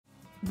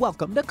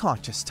Welcome to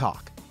Conscious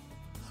Talk,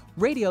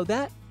 radio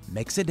that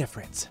makes a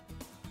difference.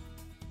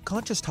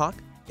 Conscious Talk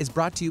is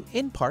brought to you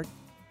in part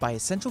by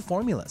Essential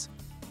Formulas,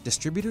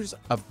 distributors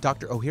of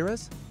Dr.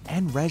 Ohhira's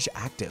and Reg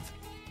Active,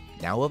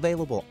 now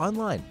available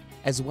online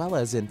as well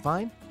as in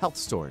fine health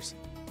stores.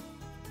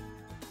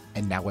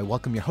 And now I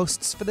welcome your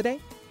hosts for the day,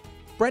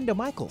 Brenda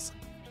Michaels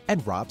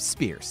and Rob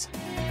Spears.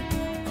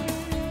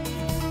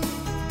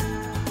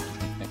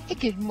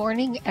 Good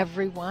morning,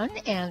 everyone,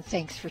 and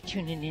thanks for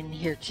tuning in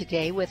here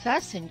today with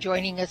us and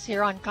joining us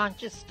here on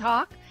Conscious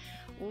Talk,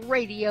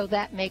 radio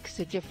that makes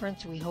a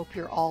difference. We hope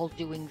you're all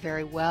doing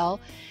very well.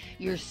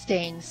 You're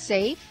staying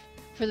safe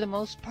for the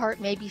most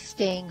part, maybe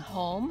staying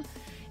home,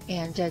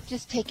 and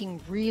just taking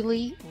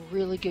really,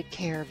 really good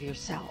care of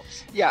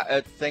yourselves.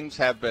 Yeah, things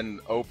have been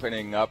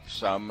opening up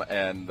some,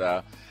 and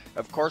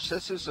of course,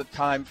 this is a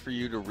time for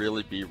you to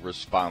really be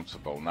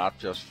responsible, not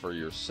just for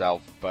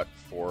yourself, but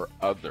for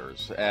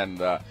others.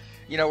 And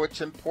you know, it's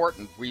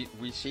important.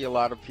 We see a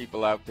lot of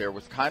people out there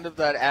with kind of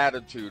that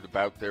attitude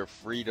about their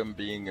freedom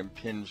being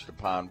impinged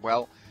upon.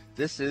 Well,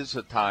 this is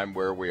a time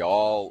where we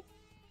all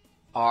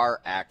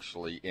are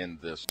actually in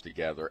this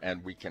together,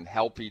 and we can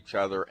help each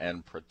other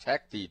and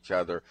protect each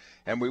other,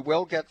 and we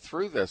will get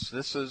through this.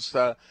 This is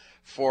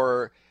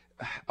for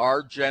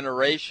our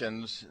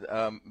generations,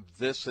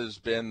 this has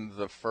been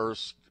the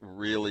first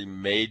really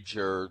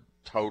major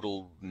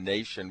total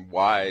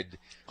nationwide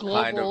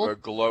kind of a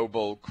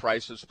global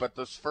crisis, but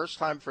this first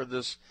time for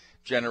this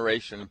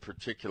generation in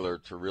particular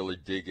to really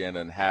dig in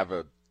and have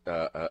a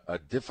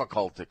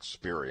difficult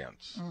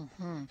experience.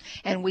 Mm-hmm.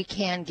 And we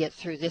can get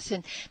through this.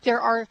 And there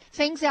are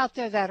things out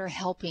there that are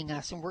helping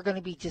us. And we're going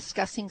to be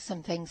discussing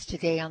some things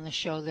today on the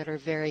show that are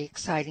very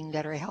exciting,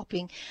 that are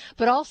helping.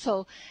 But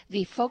also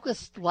the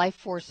Focused Life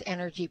Force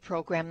Energy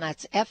Program,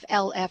 that's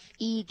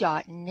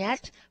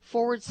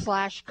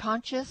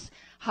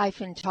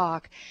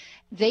flfe.net/conscious-talk.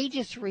 They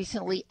just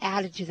recently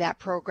added to that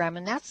program,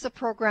 and that's the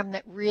program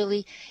that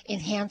really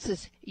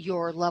enhances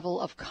your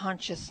level of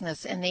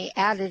consciousness. And they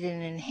added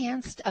an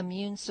Enhanced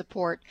Immune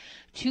Support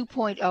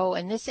 2.0,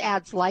 and this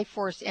adds life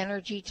force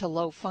energy to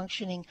low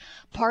functioning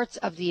parts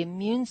of the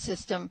immune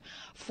system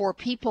for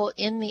people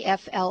in the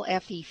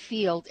FLFE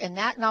field. And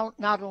that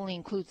not only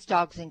includes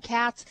dogs and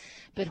cats,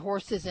 but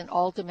horses and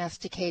all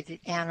domesticated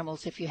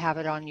animals if you have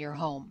it on your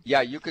home.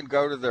 Yeah, you can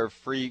go to their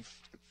free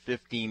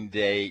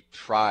 15-day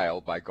trial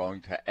by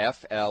going to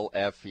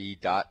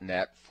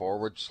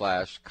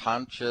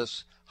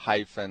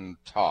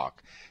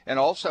flfe.net/conscious-talk. And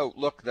also,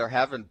 look, there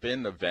haven't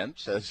been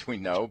events, as we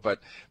know,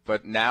 but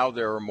now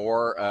there are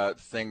more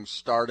things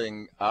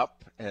starting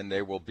up, and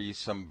there will be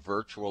some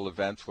virtual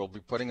events. We'll be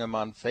putting them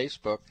on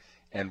Facebook,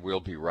 and we'll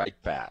be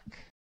right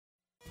back.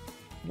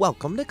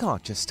 Welcome to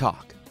Conscious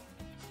Talk,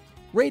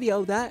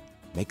 radio that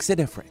makes a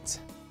difference.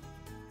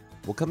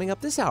 Well, coming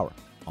up this hour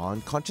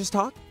on Conscious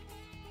Talk.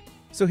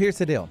 So here's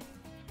the deal.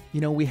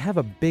 You know, we have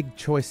a big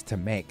choice to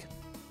make.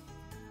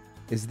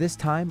 Is this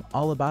time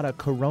all about a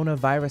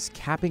coronavirus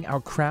capping our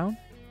crown?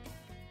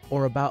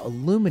 Or about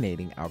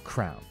illuminating our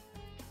crown,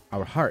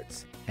 our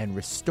hearts, and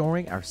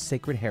restoring our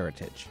sacred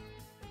heritage?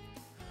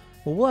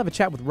 Well, we'll have a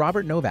chat with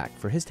Robert Novak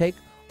for his take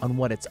on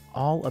what it's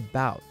all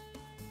about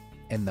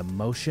and the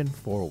motion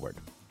forward.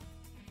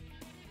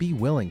 Be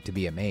willing to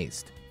be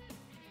amazed.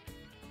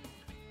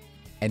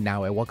 And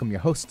now I welcome your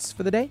hosts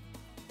for the day,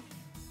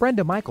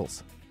 Brenda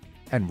Michaels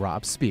and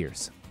Rob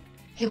Spears.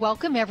 Hey,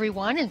 welcome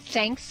everyone, and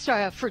thanks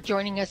for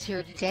joining us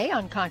here today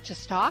on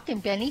Conscious Talk.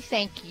 And Benny,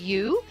 thank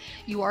you.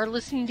 You are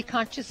listening to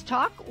Conscious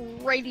Talk,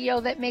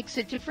 radio that makes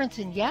a difference.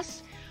 And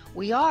yes,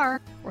 we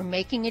are. We're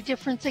making a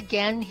difference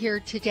again here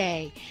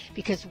today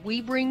because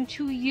we bring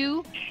to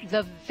you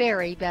the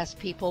very best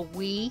people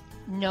we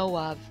know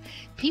of.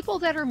 People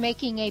that are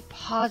making a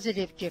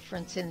positive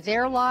difference in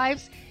their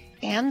lives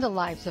and the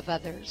lives of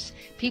others.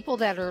 People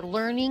that are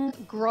learning,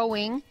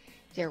 growing.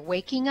 They're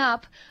waking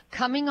up,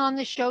 coming on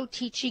the show,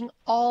 teaching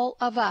all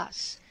of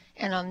us.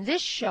 And on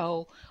this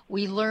show,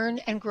 we learn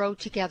and grow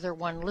together,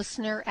 one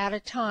listener at a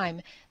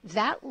time.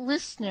 That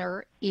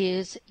listener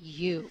is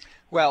you.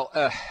 Well,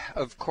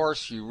 of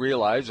course, you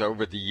realize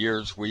over the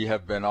years we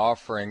have been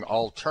offering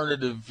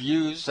alternative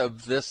views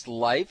of this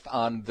life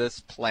on this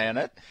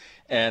planet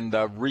and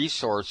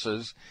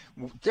resources,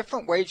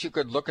 different ways you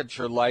could look at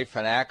your life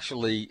and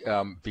actually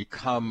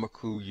become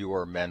who you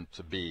are meant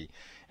to be.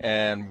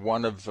 And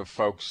one of the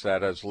folks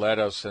that has led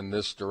us in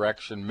this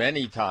direction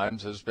many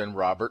times has been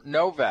Robert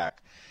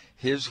Novak.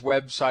 His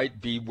website,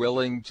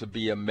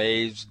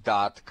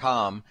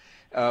 bewillingtobeamazed.com.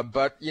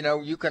 But, you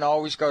know, you can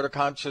always go to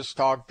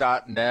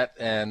conscioustalk.net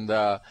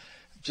and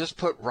just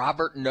put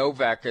Robert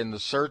Novak in the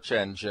search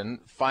engine,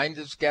 find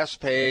his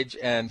guest page,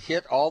 and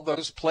hit all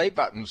those play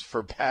buttons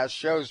for past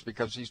shows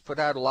because he's put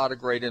out a lot of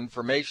great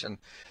information.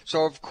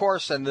 So, of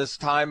course, in this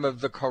time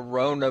of the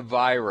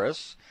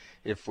coronavirus,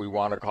 if we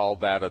want to call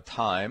that a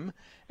time,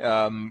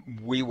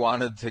 we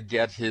wanted to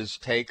get his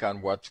take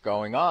on what's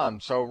going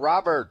on. So,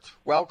 Robert,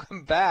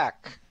 welcome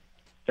back.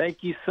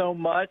 Thank you so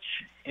much.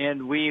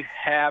 And we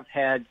have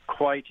had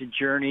quite a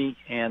journey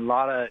and a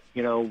lot of,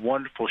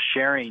 wonderful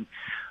sharing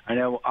I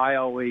know I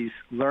always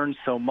learn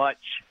so much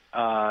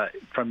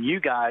from you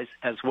guys,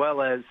 as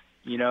well as,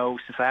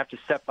 since I have to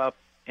step up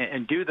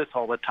and do this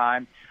all the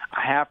time,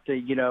 I have to,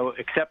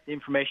 accept the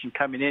information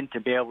coming in to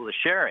be able to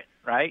share it,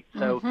 right?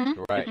 So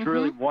Right. it's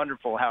really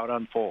wonderful how it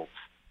unfolds.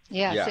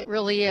 Yes, Yeah. it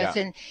really is.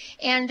 Yeah.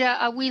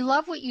 And we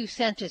love what you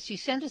sent us. You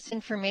sent us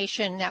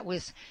information that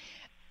was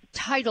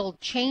titled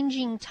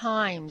Changing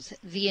Times,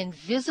 The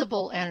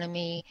Invisible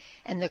Enemy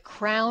and the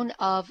Crown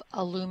of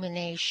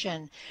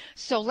Illumination.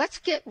 So let's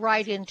get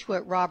right into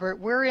it, Robert.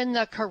 We're in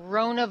the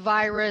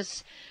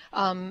coronavirus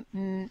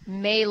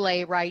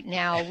melee right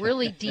now,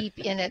 really deep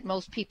in it.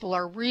 Most people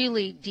are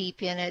really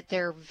deep in it.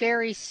 They're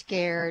very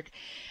scared.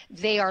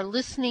 They are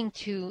listening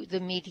to the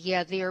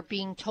media. They are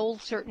being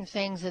told certain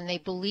things and they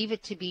believe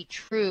it to be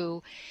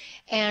true.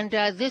 And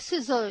this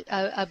is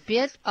a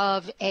bit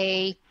of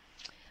a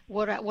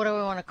what do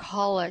I want to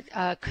call it,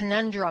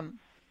 conundrum,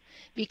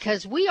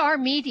 because we are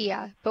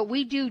media, but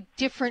we do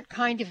different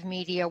kind of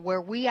media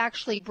where we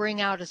actually bring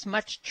out as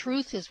much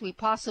truth as we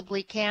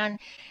possibly can,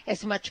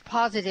 as much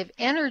positive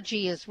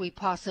energy as we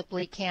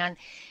possibly can.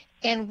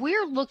 And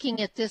we're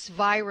looking at this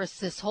virus,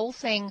 this whole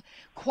thing,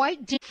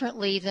 quite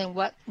differently than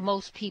what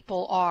most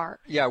people are.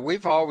 Yeah,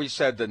 we've always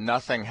said that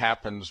nothing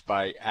happens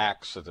by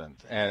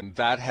accident, and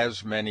that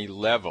has many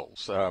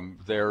levels.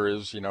 There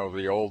is,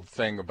 the old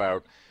thing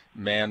about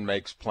man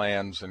makes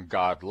plans and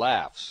God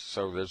laughs.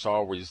 So there's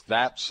always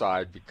that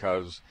side,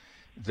 because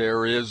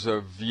there is a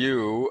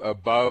view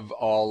above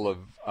all of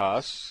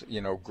us,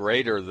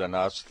 greater than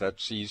us, that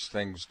sees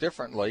things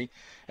differently.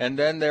 And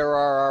then there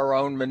are our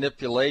own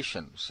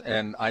manipulations.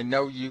 And I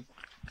know you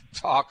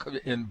talk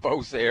in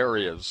both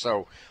areas.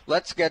 So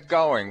let's get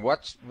going.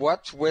 What's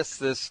with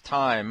this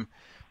time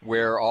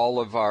where all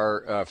of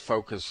our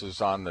focus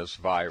is on this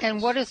virus?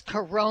 And what does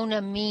corona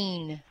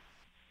mean?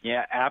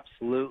 Yeah,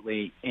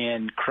 absolutely.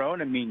 And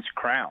corona means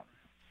crown,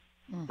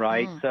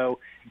 right? So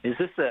is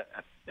this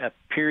a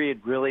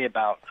period really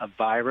about a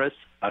virus,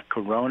 a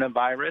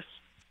coronavirus,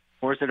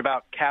 or is it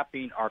about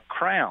capping our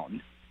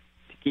crown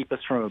to keep us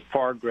from a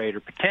far greater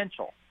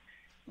potential?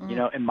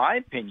 In my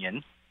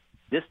opinion,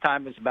 this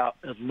time is about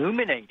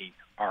illuminating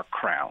our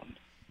crown,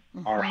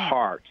 our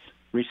hearts,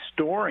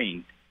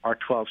 restoring our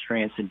 12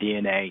 strands of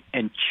DNA,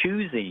 and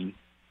choosing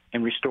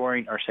and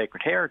restoring our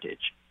sacred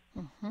heritage.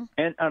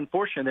 And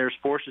unfortunately, there's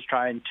forces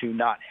trying to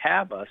not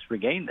have us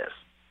regain this,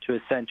 to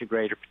ascend to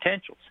greater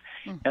potentials.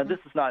 Now, this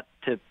is not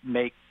to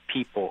make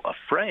people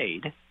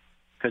afraid,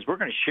 because we're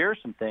going to share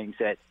some things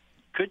that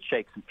could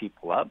shake some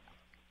people up.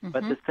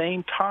 But at the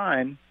same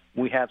time,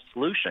 we have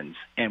solutions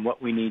and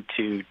what we need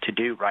to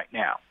do right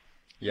now.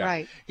 Yeah.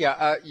 Right.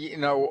 Yeah.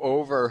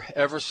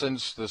 Ever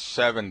since the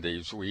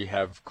 70s, we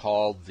have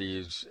called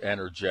these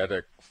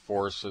energetic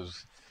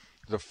forces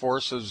the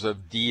forces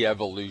of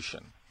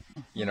de-evolution.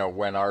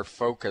 When our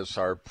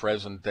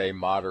present day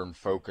modern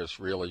focus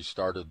really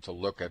started to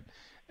look at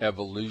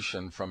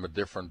evolution from a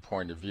different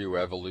point of view,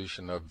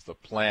 evolution of the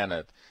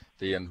planet,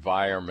 the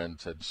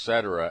environment,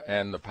 etc.,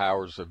 and the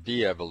powers of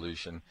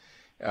de-evolution,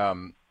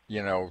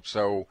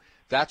 so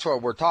that's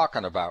what we're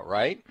talking about,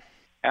 right?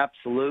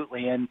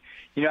 Absolutely. And,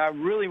 I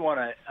really want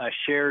to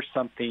share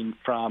something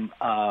from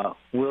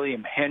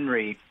William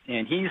Henry,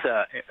 and he's,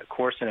 of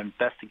course, an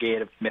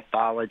investigative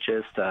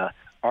mythologist,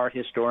 art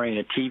historian,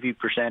 a TV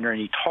presenter, and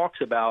he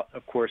talks about,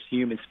 of course,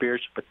 human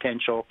spiritual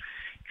potential,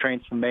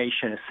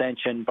 transformation,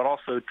 ascension, but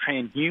also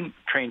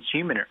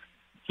transhumanism,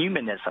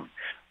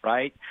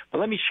 right? But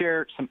let me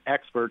share some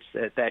experts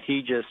that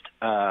he just,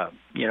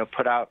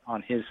 put out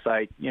on his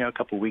site, a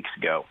couple of weeks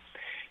ago.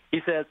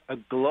 He says, a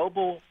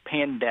global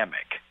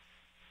pandemic,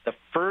 the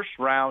first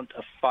round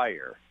of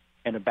fire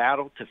in a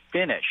battle to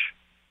finish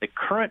the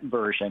current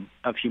version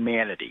of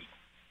humanity.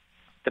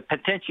 The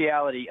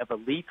potentiality of a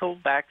lethal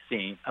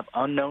vaccine of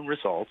unknown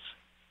results,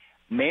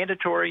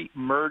 mandatory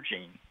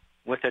merging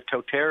with a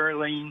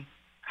totalitarian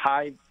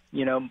hive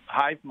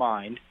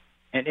mind,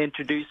 and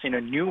introducing a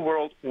new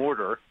world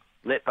order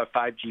lit by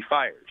 5G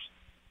fires.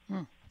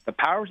 The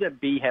powers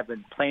that be have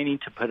been planning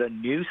to put a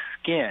new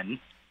skin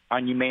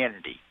on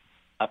humanity,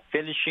 a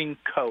finishing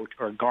coat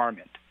or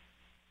garment.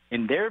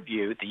 In their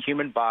view, the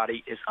human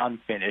body is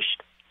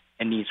unfinished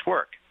and needs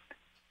work.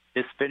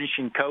 This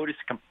finishing coat is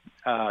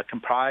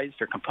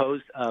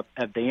composed of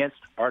advanced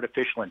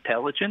artificial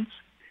intelligence,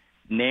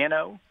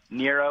 nano,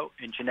 neuro,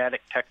 and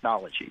genetic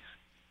technologies.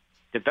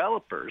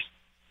 Developers,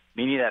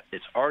 meaning that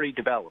it's already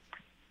developed,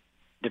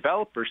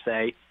 developers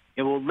say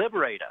it will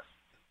liberate us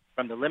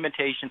from the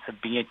limitations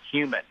of being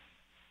human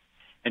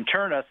and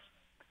turn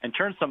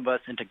some of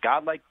us into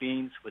godlike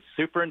beings with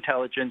super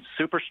intelligence,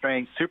 super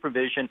strength,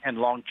 supervision, and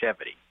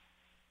longevity.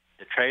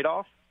 The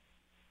trade-off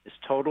is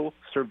total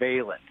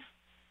surveillance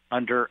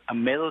under a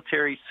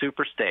military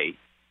superstate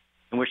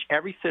in which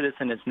every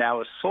citizen is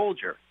now a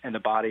soldier in the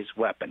body's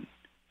weapon.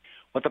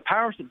 What the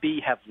powers that be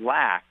have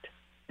lacked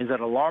is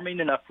an alarming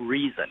enough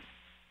reason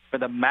for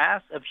the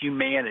mass of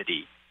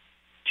humanity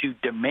to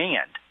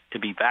demand to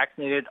be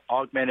vaccinated,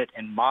 augmented,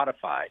 and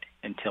modified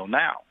until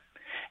now.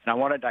 And I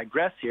want to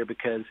digress here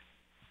because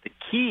the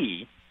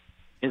key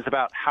is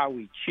about how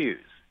we choose.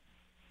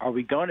 Are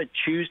we going to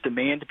choose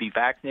demand to be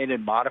vaccinated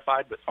and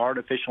modified with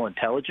artificial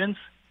intelligence?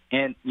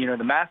 And,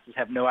 the masses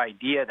have no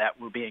idea that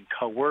we're being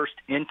coerced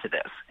into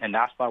this, and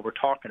that's why we're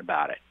talking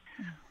about it.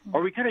 Mm-hmm.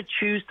 Are we going to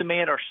choose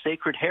demand our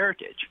sacred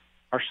heritage,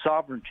 our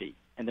sovereignty,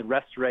 and the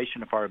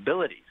restoration of our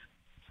abilities?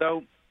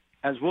 So,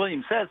 as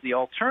William says, the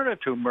alternative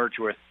to merge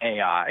with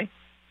AI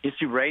is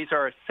to raise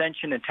our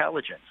ascension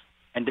intelligence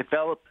and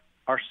develop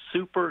our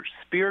super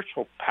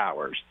spiritual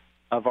powers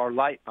of our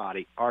light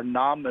body, our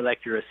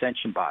non-molecular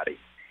ascension body.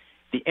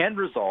 The end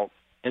result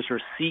is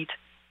receipt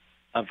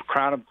of a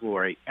crown of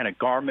glory and a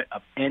garment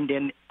of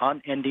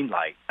unending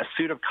light, a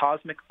suit of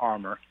cosmic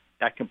armor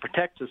that can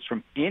protect us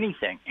from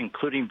anything,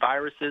 including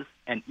viruses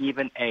and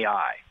even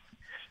AI.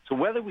 So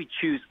whether we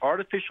choose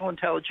artificial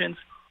intelligence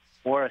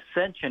or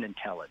ascension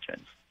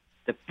intelligence,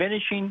 the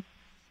finishing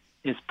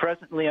is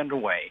presently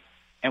underway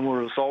and will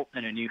result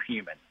in a new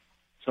human.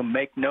 So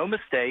make no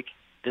mistake,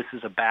 this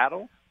is a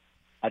battle,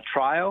 a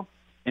trial,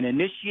 an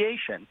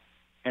initiation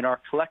in our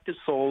collective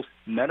soul's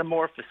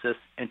metamorphosis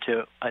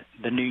into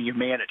the new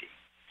humanity.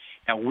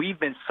 Now, we've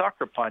been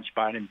sucker punched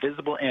by an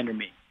invisible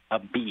enemy, a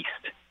beast,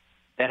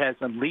 that has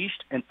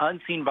unleashed an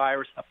unseen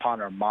virus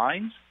upon our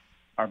minds,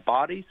 our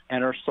bodies,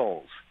 and our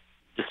souls,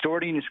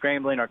 distorting and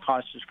scrambling our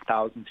consciousness for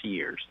thousands of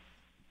years.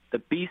 The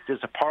beast is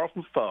a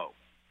powerful foe.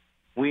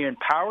 We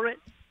empower it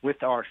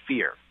with our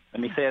fear.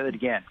 Let me say that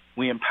again.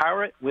 We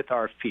empower it with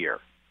our fear.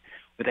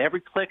 With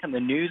every click on the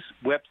news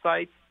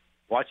website,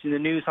 watching the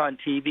news on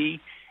TV,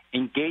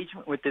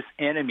 engagement with this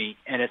enemy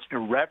and its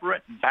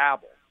irreverent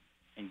babble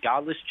and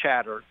godless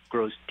chatter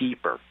grows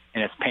deeper,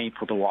 and it's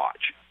painful to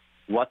watch.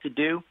 What to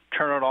do?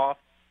 Turn it off,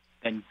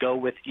 then go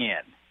within.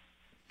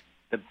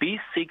 The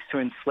beast seeks to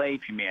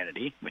enslave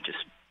humanity, which is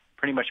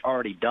pretty much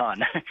already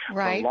done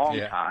for a long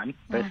time,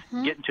 but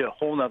it's getting to a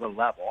whole other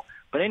level.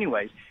 But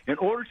anyways, in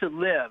order to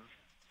live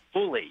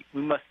fully,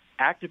 we must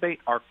activate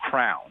our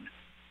crown,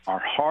 our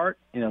heart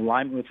in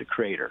alignment with the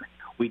Creator.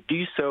 We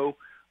do so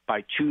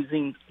by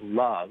choosing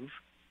love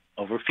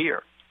over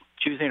fear,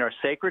 choosing our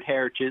sacred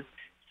heritage,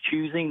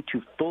 choosing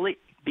to fully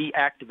be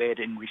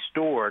activated and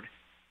restored,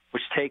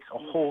 which takes a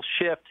whole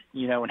shift,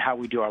 in how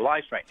we do our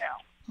lives right now.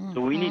 Mm-hmm.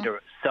 So we need to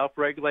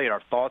self-regulate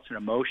our thoughts and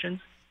emotions,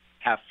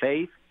 have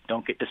faith,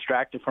 don't get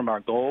distracted from our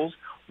goals,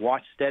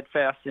 watch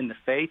steadfast in the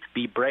faith,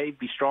 be brave,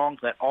 be strong,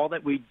 let all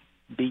that we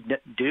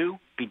do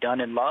be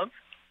done in love,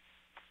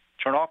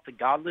 turn off the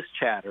godless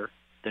chatter,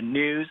 the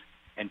news,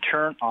 and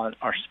turn on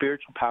our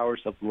spiritual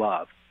powers of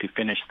love to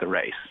finish the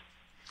race.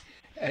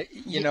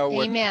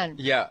 Amen.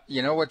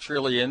 What's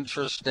really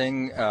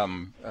interesting,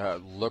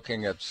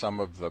 looking at some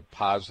of the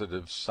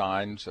positive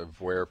signs of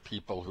where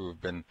people who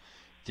have been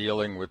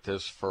dealing with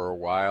this for a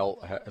while,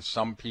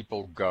 some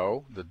people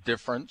go, the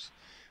difference.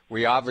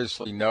 We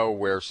obviously know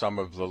where some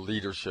of the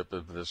leadership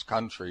of this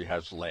country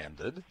has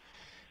landed,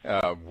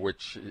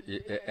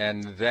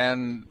 and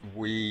then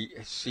we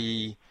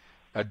see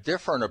a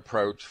different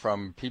approach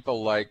from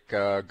people like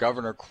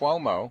Governor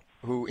Cuomo,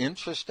 who,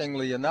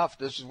 interestingly enough,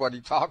 this is what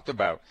he talked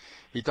about.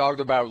 He talked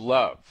about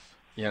love.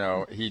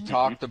 He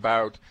talked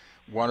about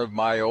one of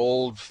my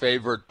old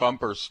favorite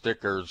bumper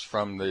stickers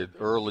from the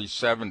early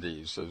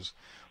 70s is,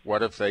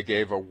 what if they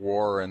gave a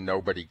war and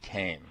nobody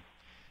came?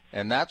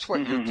 And that's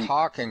what you're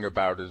talking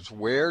about, is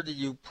where do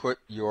you put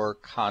your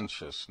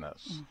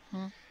consciousness?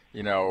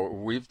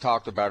 We've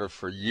talked about it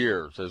for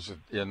years. Is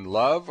it in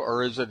love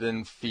or is it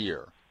in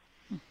fear?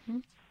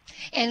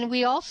 And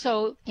we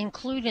also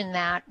include in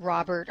that,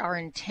 Robert, our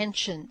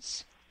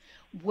intentions.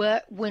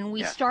 When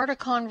we start a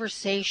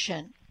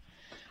conversation,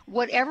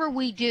 whatever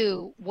we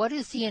do, what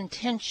is the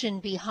intention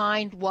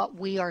behind what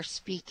we are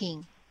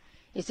speaking?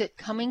 Is it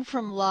coming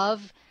from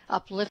love,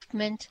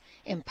 upliftment,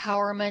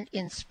 empowerment,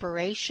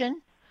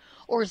 inspiration?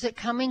 Or is it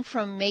coming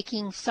from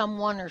making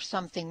someone or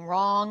something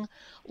wrong,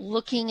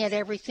 looking at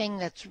everything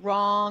that's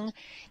wrong,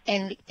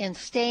 and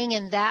staying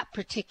in that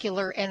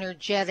particular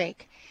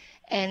energetic?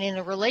 And in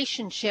a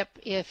relationship,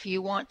 if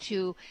you want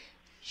to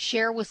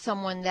share with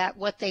someone that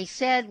what they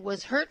said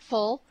was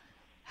hurtful,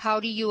 how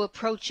do you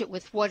approach it,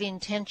 with what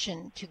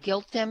intention? To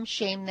guilt them,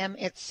 shame them,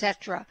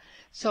 etc.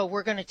 So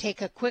we're going to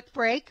take a quick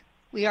break.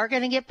 We are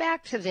going to get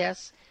back to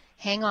this.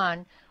 Hang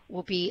on.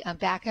 We'll be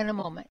back in a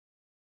moment.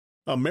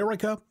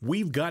 America,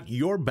 we've got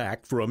your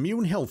back for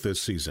immune health this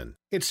season.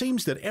 It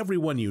seems that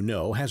everyone you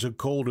know has a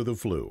cold or the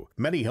flu.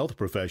 Many health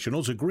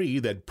professionals agree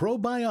that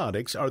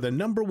probiotics are the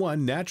 #1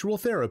 natural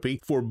therapy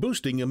for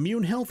boosting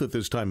immune health at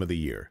this time of the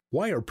year.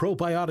 Why are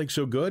probiotics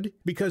so good?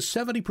 Because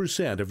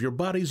 70% of your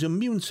body's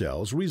immune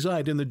cells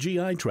reside in the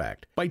GI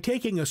tract. By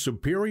taking a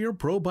superior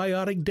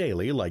probiotic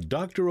daily, like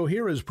Dr.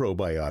 Ohhira's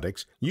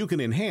probiotics, you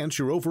can enhance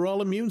your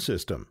overall immune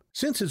system.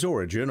 Since its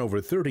origin over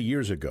 30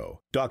 years ago,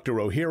 Dr.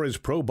 Ohhira's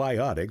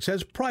probiotics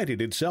has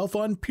prided itself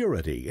on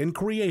purity in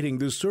creating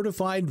the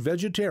certified vegetarian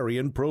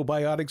vegetarian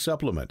probiotic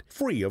supplement,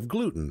 free of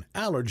gluten,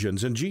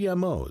 allergens, and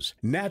GMOs.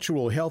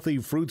 Natural healthy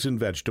fruits and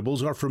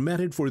vegetables are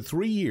fermented for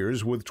 3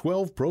 years with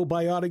 12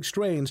 probiotic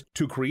strains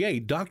to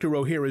create Dr.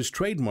 O'Hara's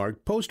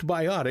trademark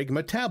postbiotic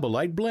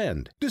metabolite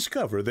blend.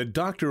 Discover the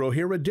Dr.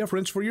 O'Hara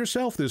difference for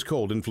yourself this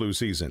cold and flu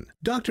season.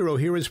 Dr.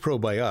 O'Hara's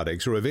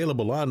probiotics are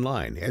available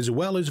online as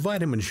well as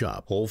Vitamin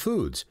Shop, Whole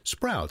Foods,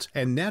 Sprouts,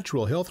 and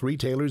natural health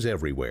retailers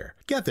everywhere.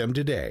 Get them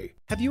today.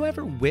 Have you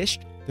ever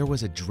wished there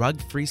was a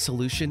drug-free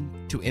solution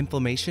to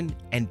inflammation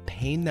and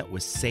pain that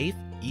was safe,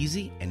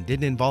 easy, and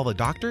didn't involve a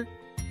doctor?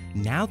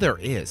 Now there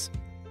is.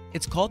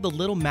 It's called the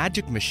Little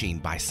Magic Machine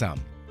by some.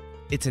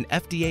 It's an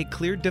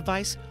FDA-cleared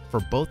device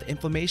for both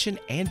inflammation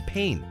and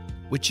pain,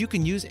 which you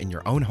can use in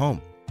your own home.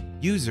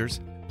 Users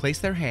place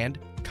their hand,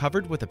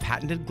 covered with a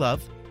patented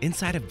glove,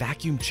 inside a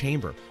vacuum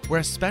chamber where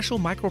a special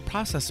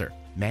microprocessor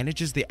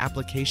manages the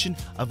application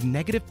of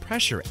negative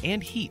pressure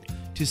and heat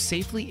to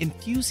safely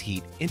infuse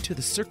heat into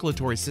the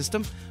circulatory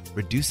system,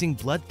 reducing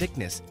blood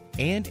thickness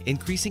and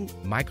increasing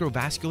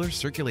microvascular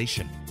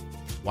circulation.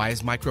 Why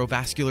is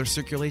microvascular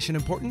circulation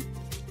important?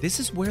 This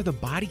is where the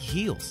body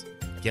heals,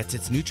 gets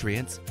its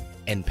nutrients,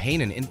 and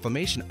pain and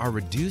inflammation are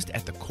reduced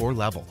at the core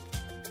level.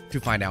 To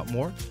find out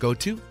more, go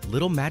to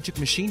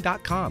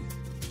littlemagicmachine.com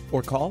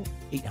or call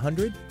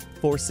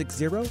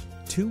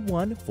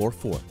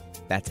 800-460-2144.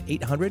 That's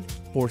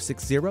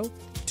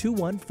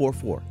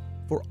 800-460-2144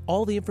 for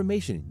all the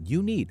information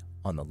you need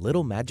on the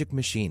Little Magic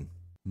Machine.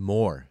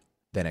 More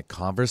than a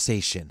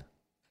conversation.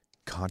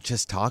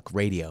 Conscious Talk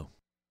Radio.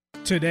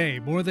 Today,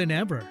 more than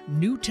ever,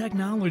 new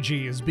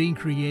technology is being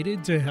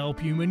created to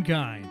help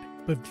humankind.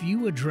 But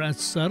few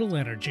address subtle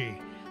energy,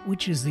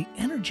 which is the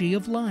energy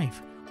of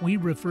life we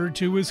refer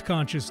to as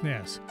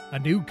consciousness. A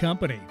new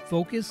company,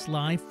 Focus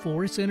Life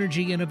Force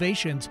Energy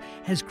Innovations,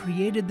 has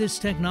created this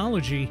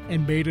technology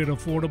and made it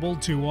affordable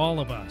to all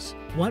of us.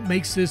 What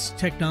makes this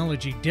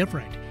technology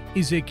different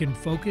is it can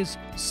focus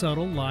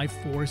subtle life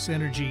force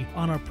energy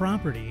on a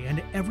property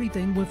and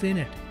everything within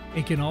it.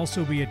 It can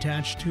also be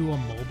attached to a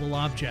mobile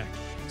object,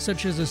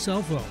 such as a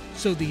cell phone,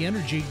 so the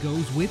energy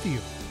goes with you.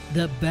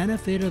 The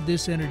benefit of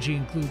this energy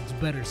includes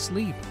better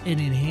sleep,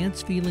 an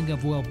enhanced feeling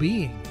of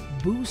well-being,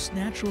 boosts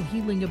natural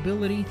healing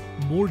ability,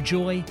 more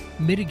joy,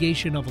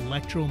 mitigation of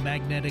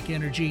electromagnetic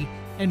energy,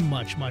 and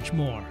much, much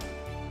more.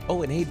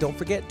 Oh, and hey, don't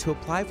forget to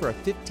apply for a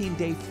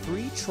 15-day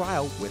free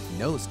trial with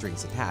no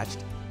strings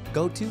attached.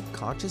 Go to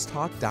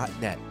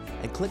ConsciousTalk.net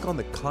and click on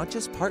the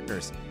Conscious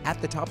Partners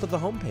at the top of the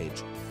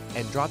homepage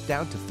and drop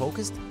down to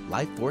Focused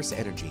Life Force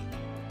Energy.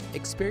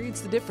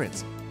 Experience the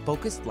difference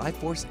Focused Life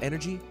Force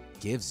Energy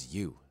gives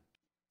you.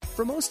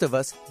 For most of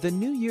us, the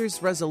New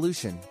Year's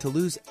resolution to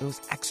lose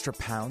those extra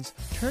pounds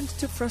turns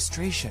to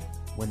frustration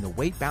when the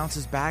weight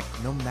bounces back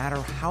no matter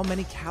how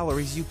many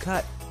calories you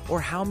cut or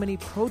how many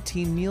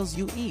protein meals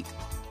you eat.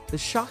 The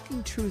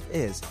shocking truth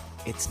is,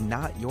 it's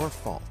not your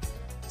fault.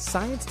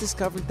 Science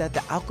discovered that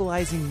the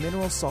alkalizing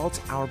mineral salts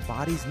our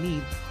bodies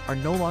need are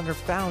no longer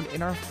found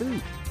in our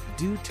food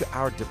due to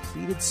our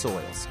depleted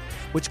soils,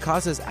 which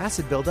causes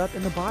acid buildup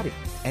in the body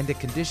and a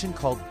condition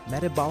called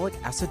metabolic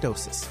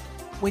acidosis.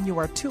 When you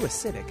are too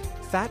acidic,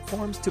 fat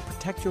forms to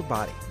protect your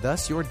body.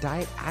 Thus, your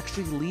diet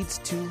actually leads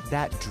to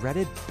that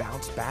dreaded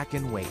bounce back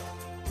in weight.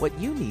 What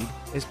you need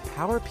is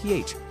Power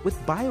pH with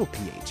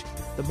BioPH,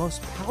 the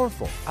most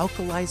powerful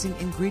alkalizing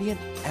ingredient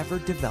ever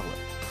developed.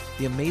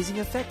 The amazing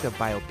effect of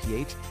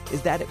BioPH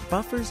is that it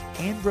buffers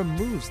and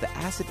removes the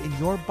acid in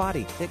your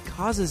body that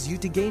causes you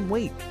to gain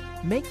weight.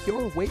 Make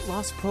your weight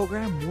loss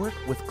program work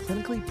with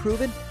clinically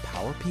proven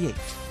Power pH.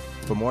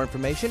 For more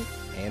information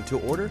and to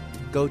order,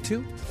 go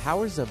to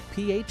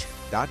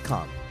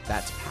powersofph.com.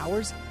 That's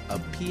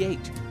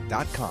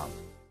powersofph.com.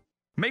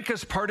 Make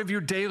us part of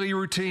your daily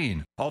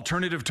routine.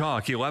 Alternative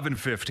Talk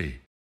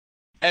 1150.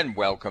 And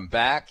welcome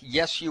back.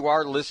 Yes, you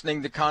are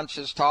listening to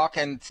Conscious Talk,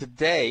 and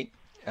today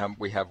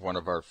we have one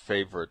of our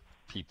favorite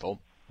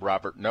people,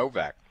 Robert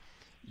Novak.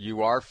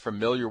 You are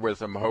familiar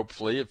with him,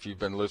 hopefully, if you've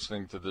been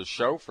listening to the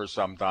show for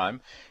some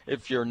time.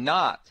 If you're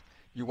not,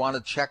 you want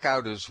to check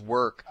out his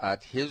work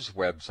at his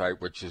website,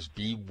 which is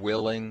Be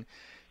Willing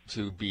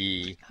to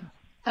Be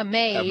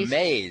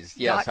Amazed.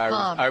 Yes,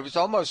 I was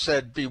almost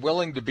said Be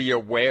Willing to Be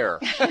Aware.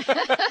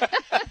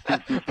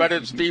 But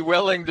it's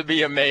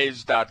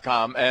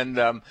BeWillingToBeAmazed.com.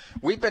 And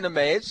we've been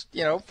amazed,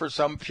 for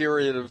some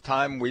period of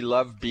time. We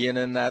love being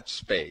in that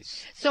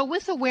space. So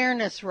with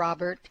awareness,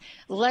 Robert,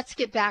 let's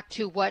get back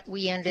to what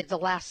we ended the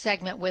last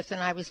segment with.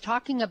 And I was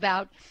talking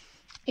about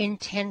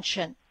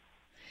intention.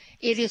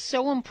 It is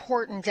so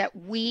important that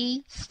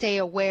we stay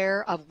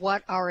aware of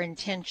what our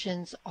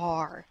intentions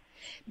are,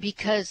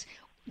 because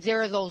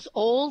there are those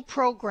old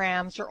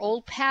programs or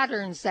old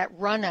patterns that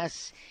run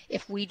us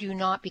if we do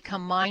not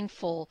become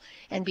mindful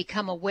and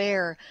become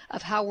aware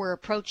of how we're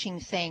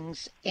approaching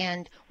things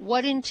and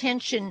what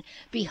intention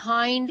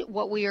behind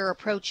what we are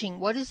approaching.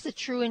 What is the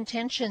true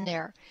intention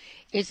there?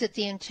 Is it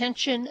the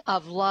intention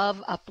of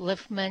love,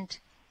 upliftment,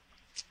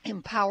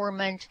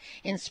 empowerment,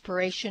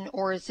 inspiration,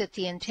 or is it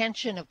the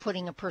intention of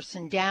putting a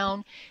person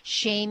down,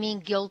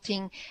 shaming,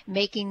 guilting,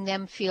 making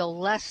them feel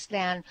less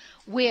than,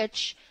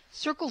 which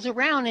circles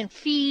around and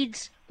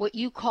feeds what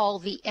you call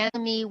the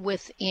enemy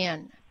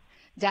within,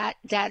 that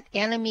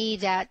enemy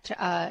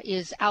that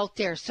is out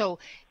there. So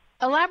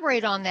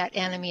elaborate on that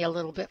enemy a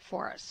little bit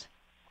for us.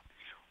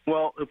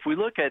 Well, if we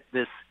look at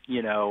this,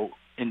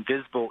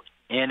 invisible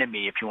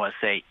enemy, if you want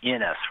to say,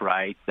 in us,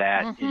 right,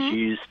 that is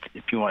used,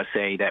 if you want to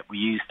say, that we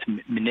use to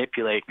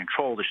manipulate and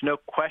control, there's no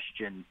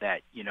question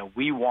that,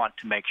 we want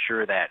to make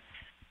sure that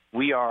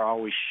we are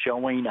always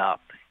showing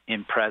up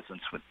in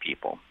presence with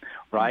people,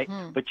 right?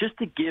 But just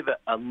to give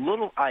a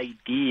little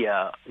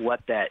idea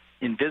what that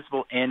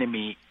invisible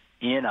enemy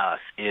in us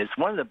is,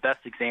 one of the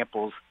best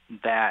examples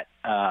that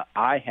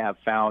I have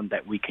found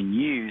that we can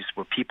use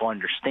where people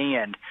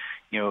understand,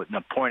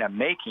 the point I'm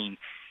making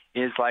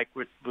is like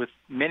with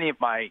many of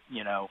my,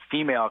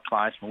 female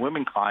clients, my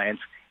women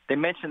clients, they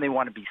mention they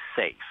want to be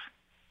safe.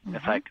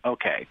 It's like,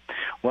 okay,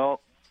 well,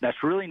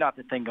 that's really not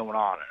the thing going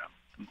on in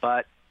them.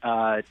 But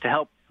to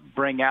help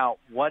bring out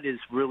what is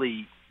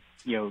really,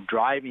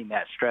 driving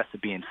that stress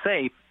of being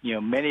safe,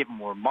 many of them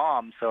were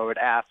moms, so I would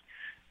ask,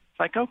 it's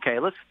like, okay,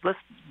 let's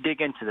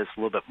dig into this a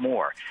little bit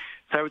more.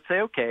 So I would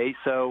say, okay,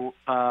 so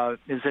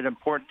is it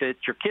important that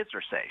your kids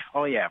are safe?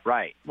 Oh, yeah,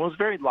 right. Well, it's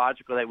very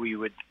logical that we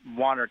would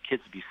want our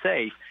kids to be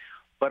safe.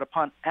 But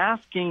upon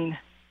asking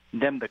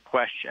them the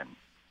question,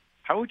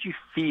 how would you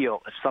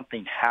feel if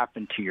something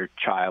happened to your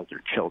child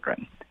or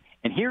children?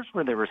 And here's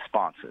where the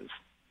response is.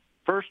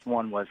 First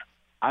one was,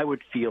 I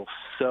would feel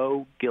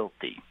so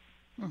guilty.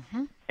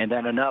 And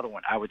then another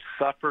one, I would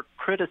suffer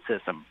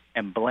criticism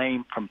and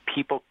blame from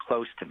people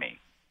close to me.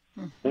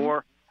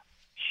 Or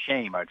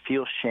shame, I'd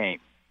feel shame.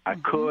 I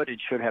could and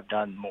should have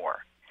done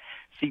more.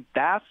 See,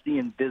 that's the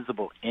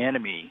invisible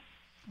enemy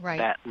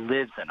that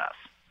lives in us.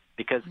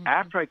 Because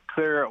after I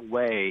clear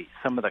away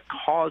some of the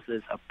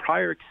causes of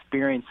prior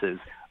experiences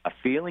of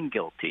feeling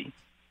guilty,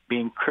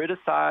 being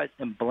criticized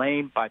and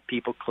blamed by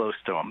people close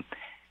to them,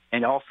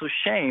 and also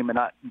shame and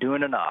not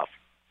doing enough,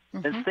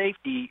 then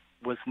safety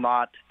was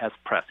not as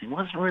pressing,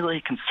 wasn't really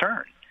a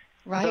concern.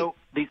 So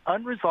these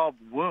unresolved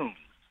wounds,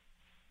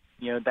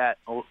 that,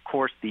 of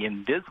course, the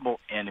invisible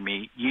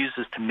enemy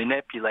uses to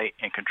manipulate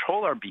and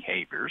control our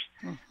behaviors,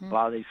 a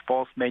lot of these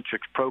false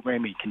matrix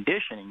programming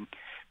conditioning,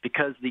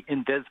 because the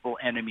invisible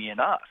enemy in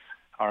us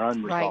are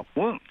unresolved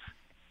wounds.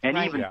 And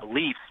even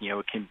beliefs,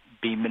 can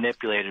be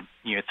manipulated,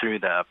 through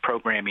the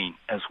programming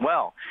as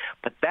well.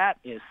 But that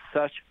is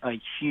such a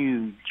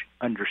huge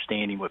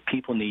understanding what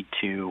people need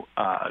to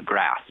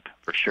grasp,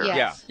 for sure.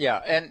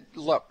 Yeah. And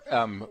look,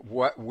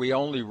 what we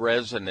only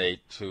resonate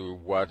to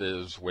what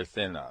is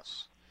within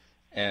us.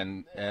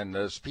 And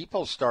as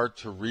people start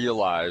to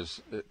realize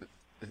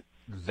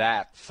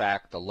that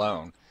fact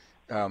alone,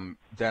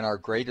 then our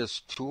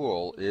greatest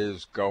tool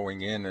is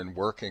going in and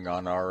working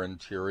on our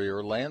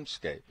interior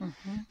landscape.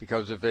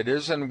 Because if it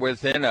isn't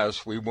within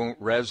us, we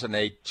won't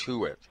resonate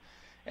to it.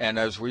 And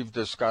as we've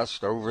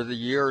discussed over the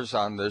years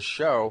on this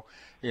show,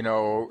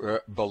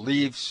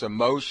 beliefs,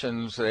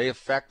 emotions, they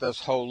affect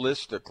us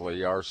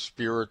holistically, our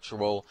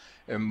spiritual,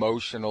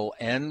 emotional,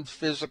 and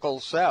physical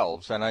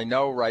selves. And I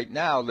know right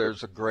now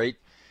there's a great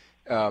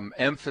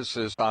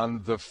emphasis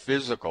on the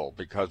physical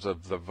because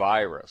of the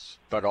virus.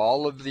 But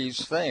all of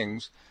these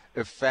things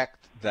affect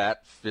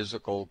that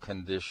physical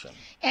condition.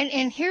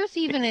 And here's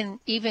even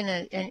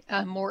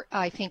a more,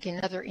 I think,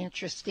 another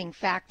interesting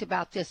fact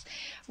about this.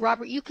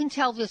 Robert, you can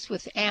tell this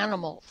with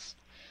animals.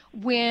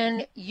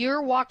 When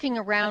you're walking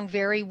around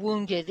very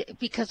wounded,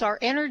 because our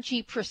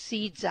energy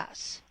precedes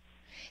us.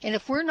 And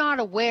if we're not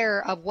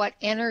aware of what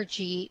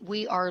energy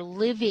we are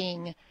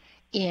living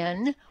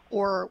in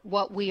or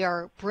what we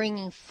are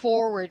bringing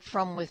forward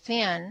from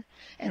within,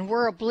 and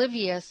we're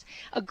oblivious,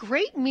 a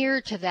great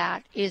mirror to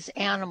that is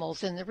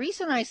animals. And the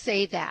reason I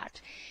say that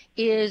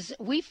is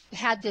we've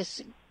had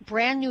this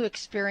brand new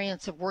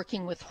experience of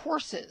working with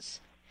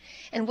horses.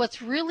 And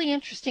what's really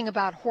interesting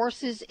about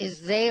horses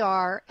is they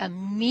are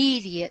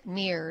immediate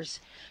mirrors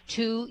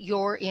to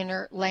your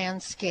inner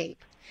landscape.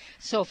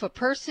 So if a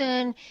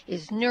person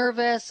is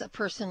nervous, a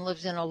person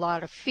lives in a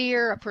lot of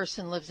fear, a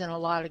person lives in a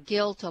lot of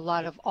guilt, a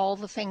lot of all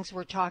the things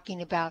we're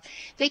talking about,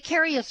 they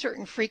carry a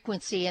certain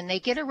frequency, and they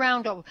get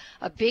around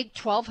a big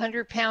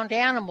 1,200-pound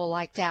animal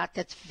like that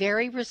that's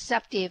very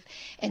receptive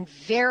and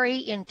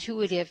very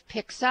intuitive,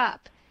 picks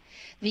up.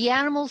 The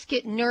animals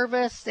get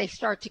nervous, they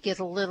start to get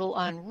a little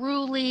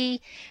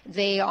unruly,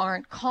 they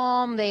aren't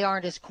calm, they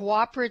aren't as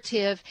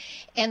cooperative,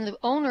 and the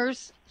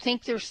owners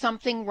think there's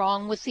something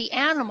wrong with the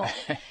animal.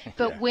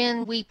 But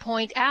when we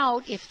point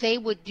out if they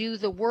would do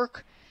the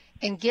work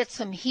and get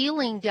some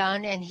healing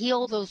done and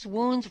heal those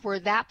wounds where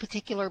that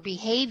particular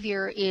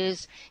behavior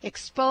is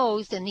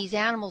exposed and these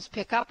animals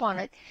pick up on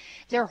it,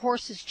 their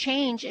horses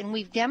change. And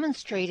we've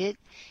demonstrated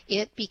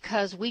it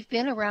because we've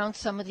been around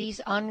some of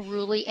these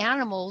unruly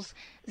animals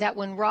that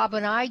when Rob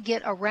and I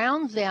get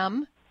around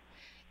them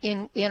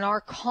in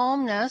our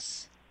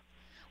calmness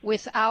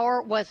with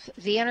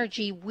the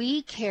energy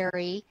we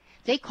carry,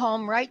 they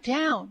calm right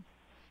down.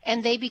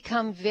 and they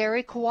become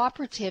very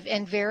cooperative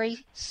and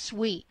very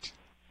sweet.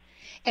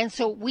 And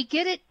so we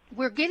get it,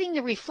 we're getting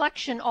the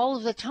reflection all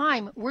of the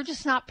time. We're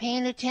just not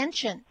paying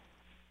attention.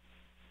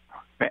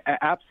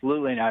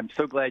 Absolutely, and I'm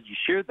so glad you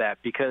shared that,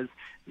 because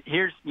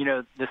here's,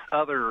 this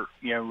other,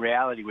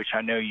 reality, which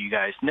I know you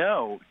guys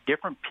know.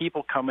 Different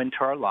people come into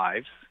our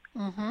lives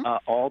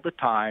all the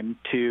time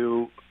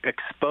to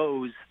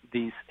expose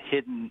these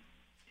hidden,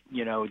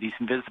 these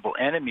invisible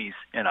enemies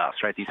in us,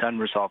 right? These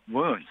unresolved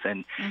wounds.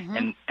 And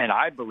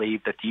I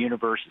believe that the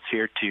universe is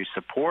here to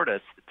support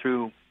us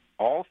through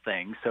all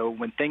things. So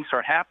when things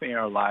start happening in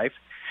our life,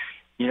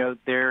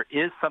 there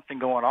is something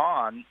going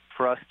on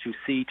for us to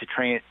see, to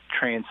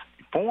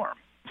transform.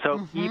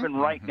 So even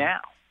right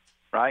now,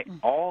 right,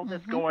 all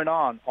that's going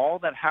on, all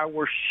that, how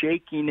we're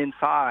shaking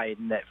inside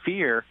and that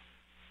fear,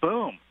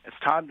 boom, it's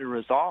time to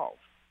resolve,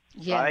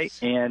 right?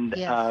 And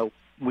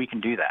we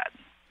can do that.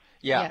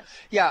 Yeah.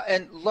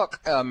 And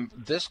look,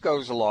 this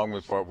goes along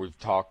with what we've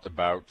talked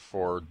about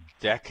for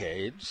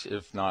decades,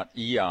 if not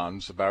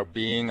eons, about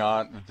being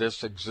on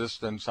this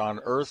existence on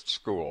Earth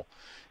school.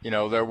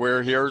 That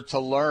we're here to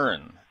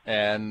learn,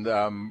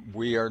 and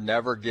we are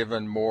never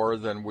given more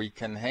than we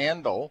can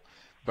handle,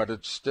 but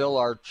it's still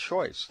our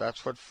choice.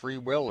 That's what free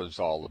will is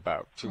all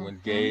about, to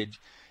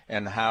engage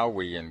and how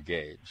we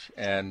engage.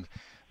 And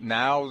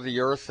now the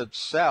Earth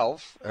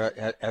itself,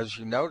 as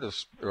you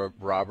noticed,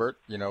 Robert,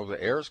 the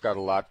air's got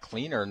a lot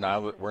cleaner now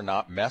that we're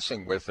not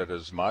messing with it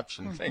as much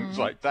and things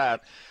like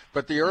that.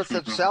 But the Earth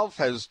itself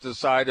has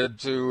decided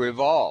to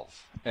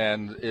evolve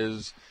and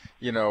is,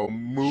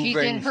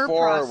 moving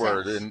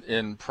forward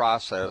in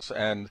process.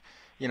 And,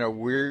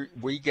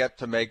 we get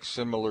to make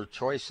similar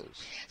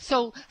choices.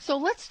 So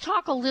let's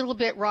talk a little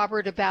bit,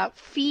 Robert, about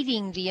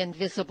feeding the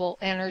invisible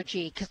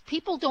energy, because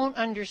people don't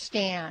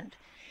understand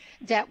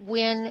that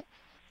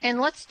and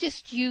let's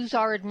just use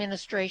our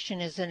administration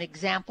as an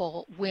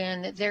example,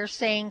 when they're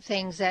saying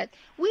things that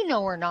we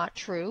know are not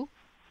true.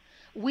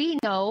 We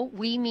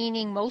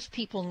meaning most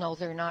people know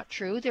they're not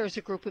true. There's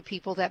a group of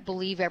people that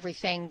believe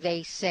everything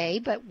they say,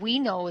 but we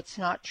know it's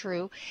not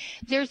true.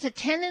 There's a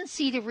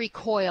tendency to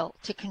recoil,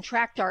 to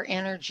contract our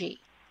energy.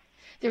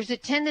 There's a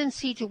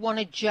tendency to want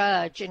to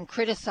judge and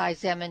criticize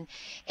them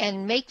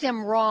and make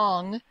them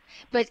wrong.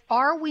 But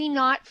are we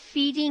not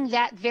feeding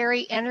that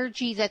very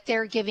energy that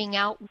they're giving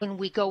out when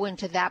we go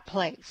into that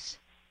place?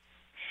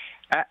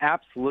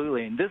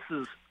 Absolutely. And this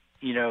is,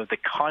 the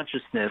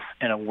consciousness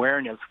and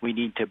awareness we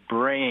need to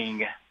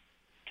bring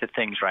to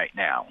things right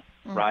now,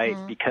 right?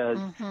 Because,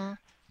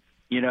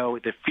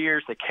 the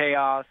fears, the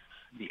chaos,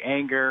 the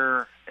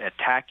anger,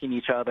 attacking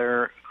each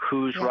other,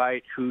 who's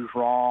right, who's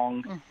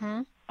wrong,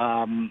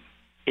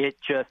 it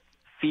just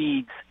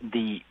feeds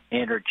the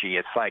energy.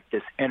 It's like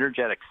this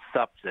energetic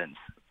substance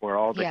where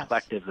all the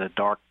collective, the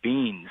dark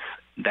beings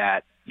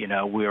that,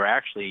 we're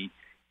actually,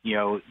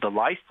 the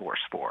life force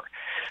for.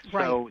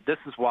 Right. So this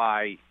is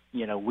why,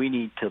 we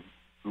need to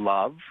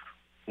love,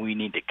 we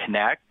need to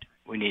connect,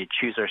 we need to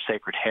choose our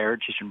sacred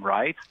heritage and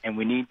rights, and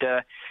we need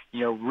to,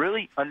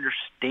 really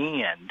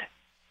understand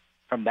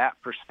from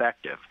that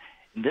perspective.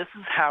 And this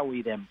is how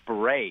we then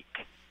break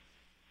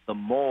the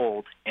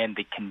mold and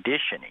the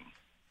conditioning,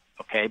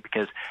 okay?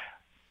 Because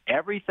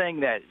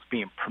everything that is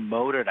being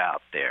promoted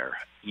out there,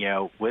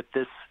 with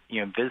this,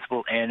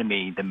 invisible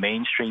enemy, the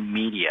mainstream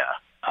media,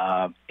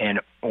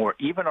 or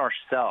even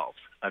ourselves,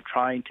 of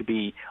trying to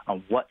be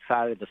on what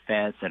side of the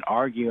fence and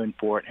arguing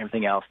for it and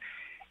everything else,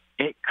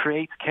 it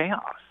creates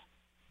chaos.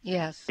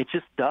 Yes. It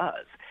just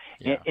does.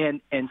 Yeah.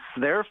 And so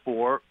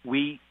therefore,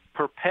 we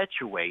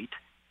perpetuate,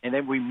 and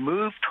then we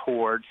move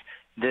towards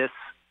this,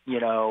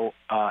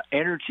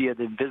 energy of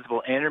the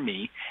invisible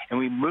enemy, and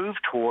we move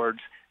towards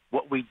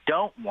what we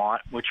don't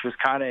want, which was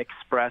kind of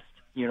expressed,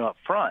 up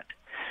front.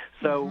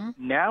 So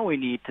now we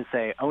need to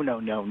say, oh,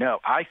 no,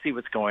 I see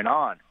what's going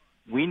on.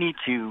 We need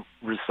to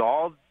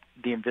resolve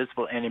the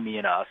invisible enemy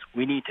in us.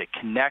 We need to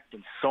connect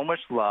in so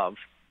much love,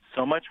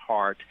 so much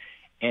heart,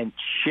 and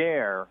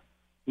share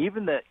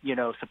even the,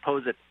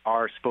 supposed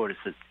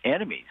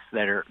enemies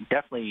that are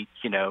definitely,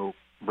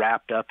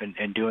 wrapped up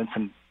and doing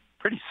some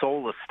pretty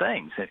soulless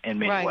things in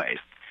many ways.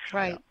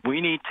 Right.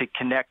 We need to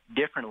connect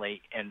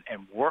differently and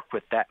work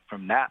with that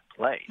from that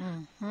place.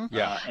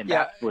 And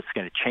that's what's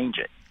going to change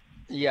it.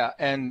 Yeah,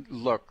 and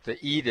look, the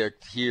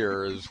edict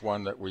here is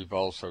one that we've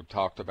also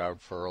talked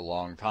about for a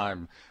long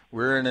time.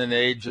 We're in an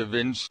age of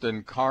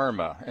instant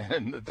karma,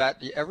 and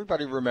that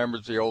everybody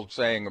remembers the old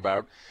saying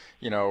about,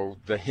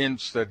 the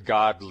hints that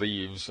God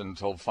leaves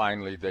until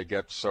finally they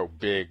get so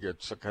big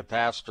it's a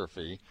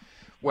catastrophe.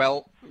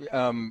 Well,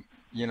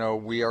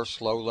 we are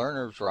slow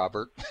learners,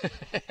 Robert,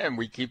 and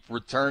we keep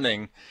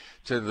returning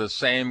to the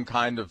same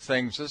kind of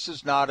things. This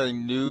is not a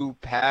new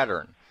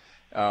pattern.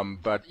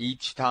 But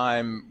each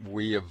time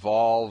we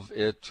evolve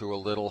it to a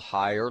little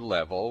higher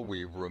level,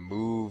 we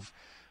remove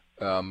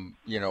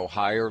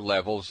higher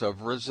levels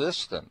of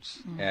resistance.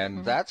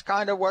 And that's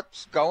kind of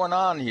what's going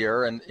on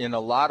here and in a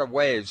lot of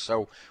ways.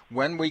 So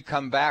when we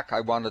come back,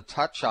 I want to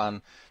touch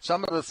on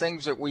some of the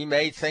things that we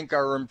may think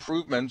are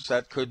improvements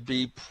that could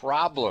be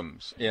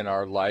problems in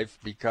our life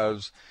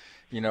because,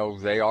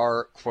 they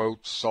are,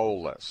 quote,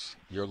 soulless.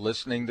 You're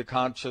listening to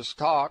Conscious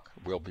Talk.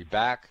 We'll be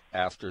back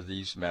after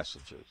these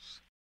messages.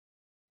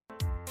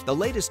 The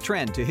latest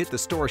trend to hit the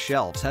store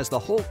shelves has the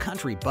whole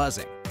country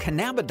buzzing.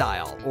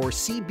 Cannabidiol, or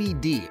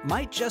CBD,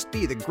 might just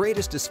be the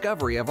greatest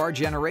discovery of our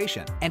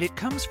generation, and it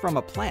comes from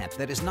a plant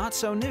that is not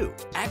so new,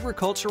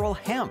 agricultural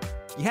hemp.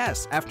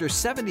 Yes, after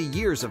 70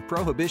 years of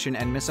prohibition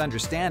and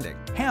misunderstanding,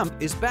 hemp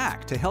is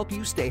back to help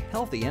you stay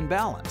healthy and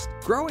balanced.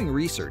 Growing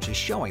research is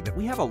showing that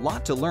we have a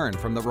lot to learn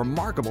from the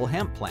remarkable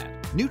hemp plant.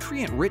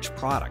 Nutrient-rich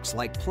products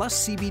like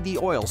Plus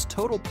CBD Oil's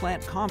Total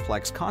Plant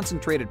Complex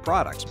concentrated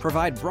products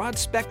provide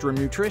broad-spectrum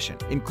nutrition,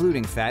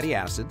 including fatty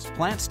acids,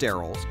 plant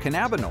sterols,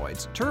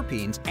 cannabinoids,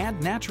 terpenes, and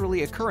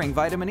naturally occurring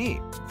vitamin E.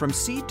 From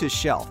seed to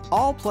shelf,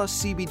 all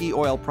Plus CBD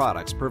Oil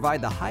products provide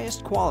the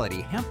highest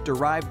quality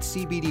hemp-derived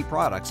CBD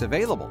products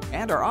available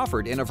and are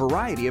offered in a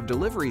variety of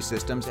delivery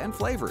systems and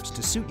flavors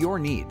to suit your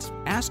needs.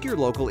 Ask your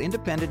local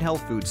independent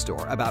health food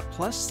store about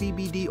Plus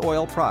CBD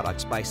Oil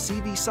products by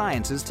CV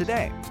Sciences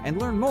today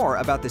and learn more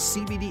about the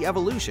CBD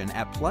evolution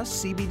at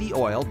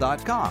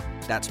pluscbdoil.com.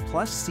 That's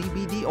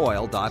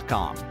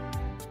pluscbdoil.com.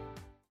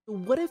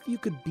 What if you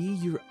could be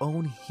your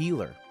own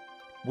healer?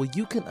 Well,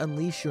 you can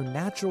unleash your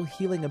natural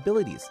healing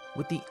abilities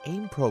with the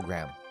AIM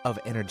program of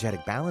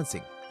energetic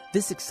balancing.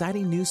 This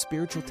exciting new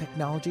spiritual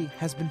technology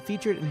has been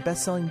featured in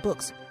best-selling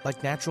books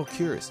like Natural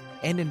Cures,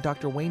 and in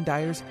Dr. Wayne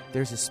Dyer's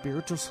There's a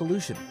Spiritual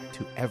Solution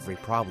to Every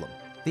Problem.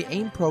 The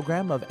AIM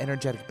program of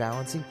energetic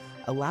balancing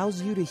allows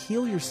you to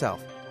heal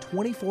yourself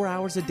 24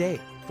 hours a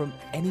day from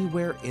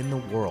anywhere in the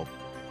world.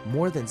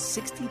 More than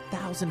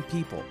 60,000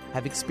 people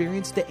have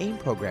experienced the AIM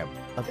program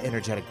of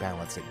energetic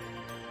balancing.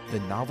 The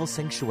novel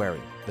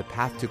Sanctuary, The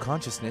Path to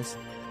Consciousness,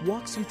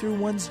 walks you through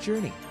one's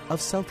journey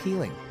of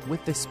self-healing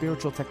with this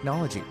spiritual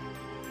technology.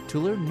 To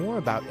learn more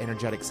about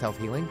energetic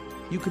self-healing,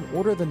 you can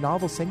order the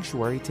novel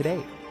Sanctuary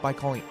today by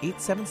calling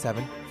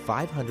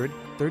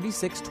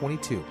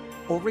 877-500-3622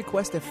 or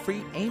request a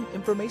free AIM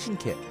information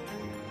kit.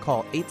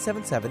 Call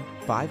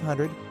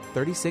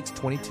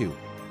 877-500-3622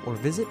 or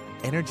visit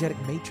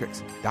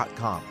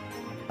energeticmatrix.com.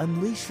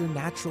 Unleash your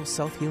natural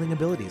self-healing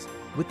abilities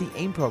with the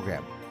AIM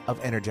program of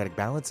energetic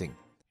balancing.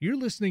 You're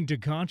listening to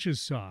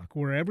Conscious Talk,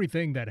 where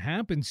everything that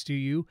happens to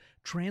you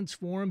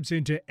transforms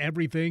into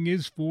everything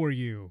is for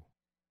you.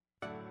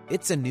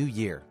 It's a new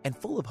year and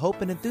full of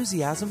hope and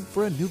enthusiasm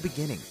for a new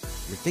beginning.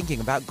 You're thinking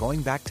about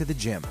going back to the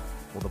gym.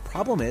 Well, the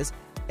problem is,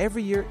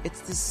 every year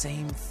it's the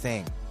same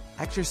thing.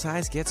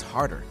 Exercise gets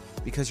harder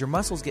because your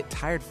muscles get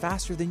tired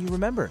faster than you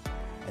remember.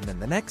 And then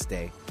the next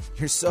day,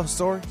 you're so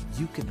sore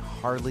you can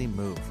hardly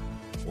move.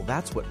 Well,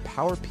 that's what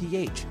Power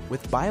pH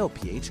with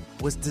BioPH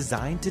was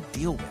designed to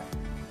deal with.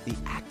 The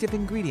active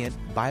ingredient,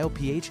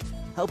 BioPH,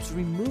 helps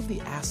remove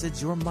the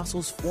acids your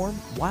muscles form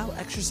while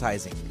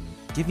exercising,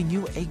 giving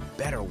you a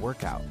better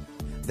workout.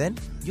 Then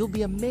you'll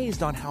be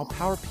amazed on how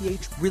Power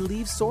pH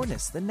relieves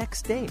soreness the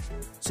next day,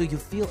 so you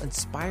feel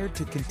inspired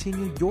to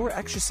continue your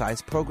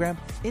exercise program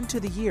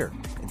into the year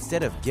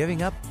instead of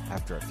giving up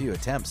after a few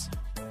attempts.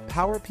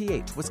 Power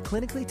pH was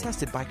clinically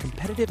tested by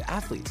competitive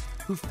athletes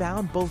who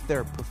found both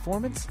their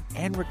performance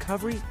and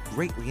recovery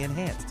greatly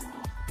enhanced.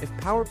 If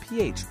Power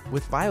pH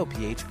with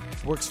BioPH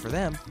works for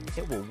them,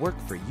 it will work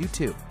for you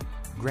too.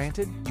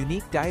 Granted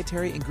unique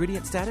dietary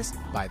ingredient status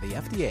by the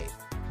FDA.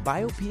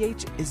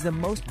 BioPH is the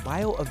most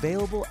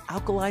bioavailable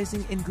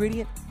alkalizing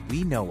ingredient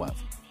we know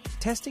of.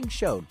 Testing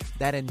showed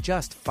that in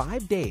just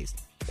 5 days,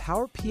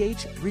 Power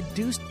pH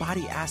reduced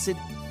body acid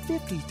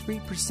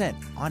 53%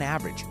 on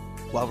average,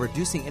 while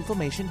reducing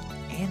inflammation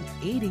and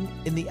aiding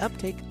in the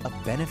uptake of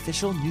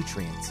beneficial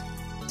nutrients.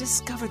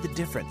 Discover the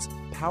difference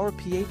Power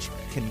pH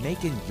can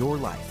make in your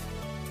life.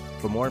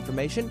 For more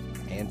information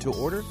and to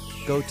order,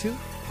 go to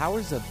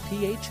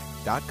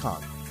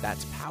powersofph.com.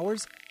 That's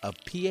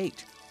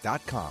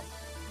powersofph.com.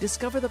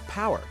 Discover the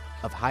power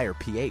of higher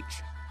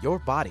pH. Your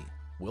body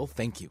will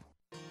thank you.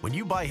 When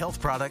you buy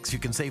health products, you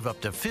can save up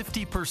to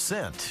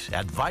 50%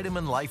 at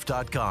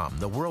vitaminlife.com,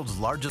 the world's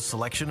largest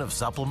selection of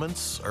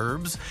supplements,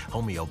 herbs,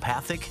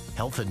 homeopathic,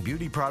 health and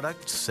beauty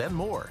products, and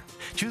more.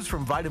 Choose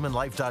from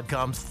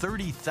vitaminlife.com's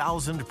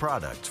 30,000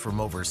 products from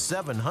over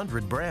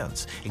 700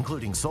 brands,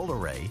 including Solar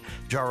Ray,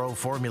 Jarrow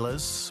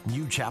Formulas,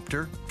 New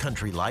Chapter,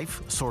 Country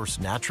Life, Source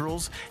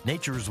Naturals,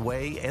 Nature's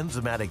Way,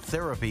 Enzymatic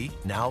Therapy,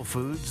 Now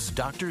Foods,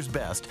 Doctor's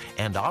Best,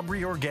 and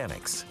Aubrey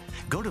Organics.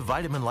 Go to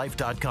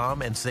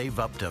vitaminlife.com and save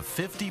up to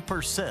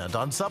 50%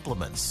 on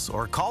supplements,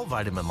 or call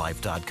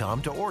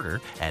vitaminlife.com to order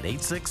at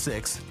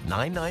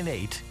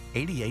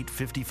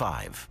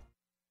 866-998-8855.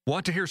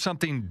 Want to hear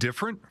something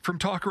different from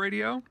talk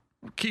radio?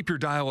 Keep your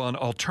dial on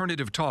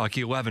Alternative Talk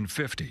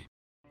 1150.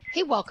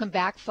 Hey, welcome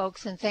back,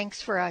 folks, and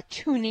thanks for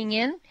tuning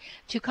in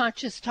to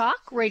Conscious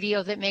Talk,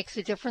 radio that makes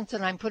a difference,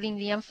 and I'm putting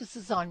the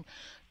emphasis on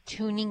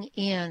tuning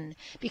in,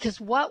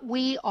 because what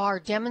we are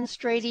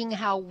demonstrating,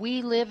 how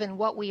we live and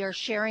what we are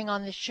sharing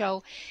on the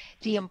show,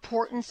 the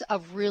importance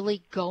of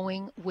really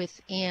going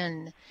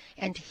within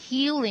and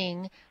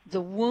healing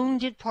the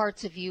wounded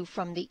parts of you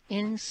from the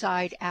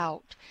inside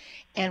out.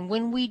 And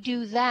when we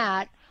do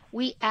that,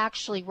 we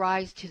actually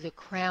rise to the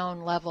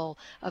crown level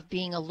of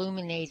being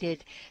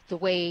illuminated the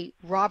way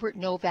Robert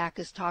Novak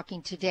is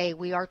talking today.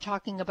 We are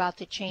talking about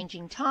the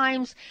changing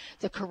times,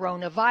 the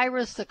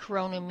coronavirus, the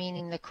corona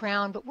meaning the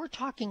crown, but we're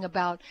talking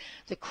about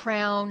the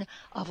crown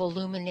of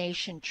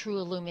illumination, true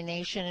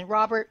illumination. And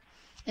Robert,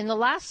 in the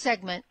last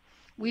segment,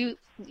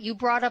 you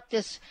brought up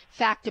this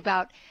fact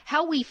about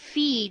how we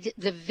feed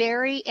the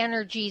very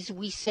energies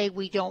we say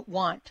we don't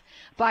want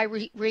by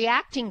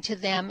reacting to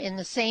them in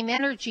the same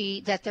energy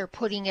that they're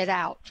putting it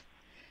out.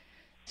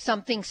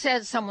 Someone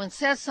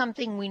says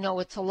something, we know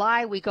it's a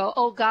lie. We go,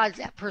 oh God,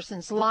 that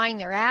person's lying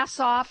their ass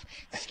off,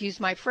 excuse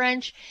my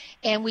French,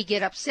 and we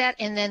get upset.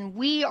 And then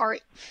we are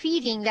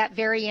feeding that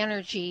very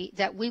energy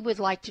that we would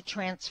like to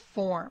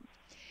transform.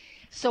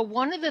 So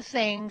one of the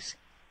things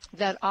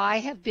that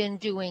I have been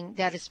doing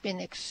that has been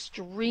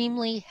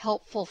extremely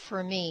helpful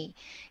for me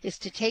is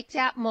to take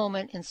that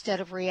moment, instead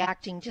of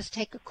reacting, just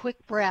take a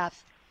quick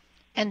breath,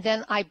 and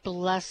then I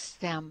bless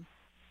them.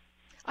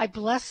 I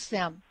bless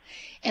them.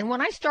 And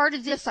when I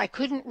started this, I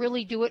couldn't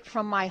really do it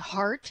from my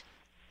heart,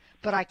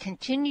 but I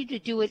continued to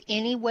do it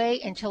anyway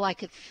until I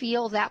could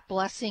feel that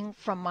blessing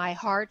from my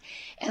heart.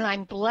 And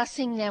I'm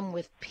blessing them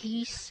with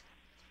peace.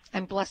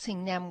 I'm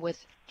blessing them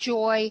with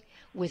joy,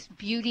 with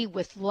beauty,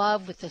 with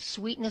love, with the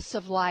sweetness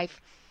of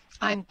life.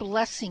 I'm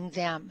blessing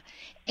them.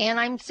 And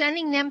I'm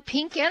sending them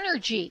pink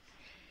energy,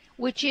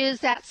 which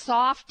is that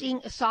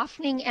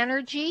softening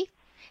energy.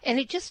 And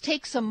it just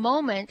takes a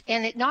moment,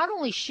 and it not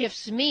only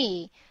shifts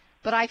me,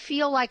 but I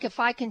feel like if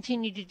I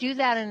continue to do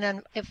that, and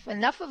then if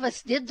enough of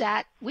us did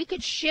that, we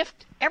could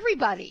shift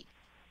everybody.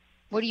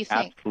 What do you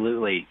think?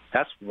 Absolutely.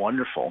 That's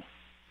wonderful.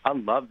 I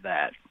love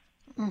that.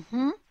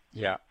 Mm-hmm.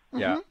 Yeah. Mm-hmm.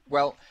 Yeah.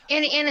 Well,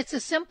 and it's a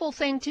simple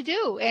thing to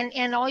do,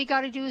 and all you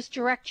got to do is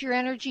direct your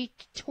energy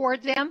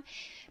toward them,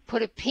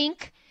 put a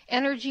pink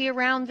energy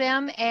around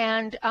them,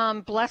 and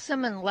bless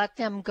them and let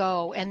them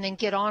go, and then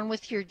get on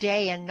with your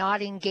day and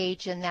not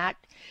engage in that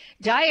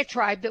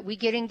diatribe that we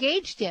get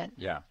engaged in.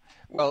 Yeah.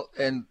 Well,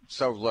 and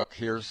so look,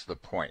 here's the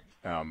point.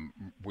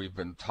 We've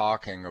been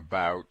talking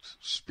about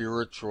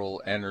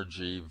spiritual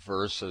energy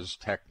versus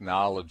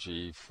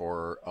technology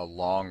for a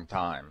long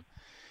time.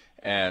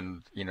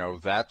 And, you know,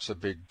 that's a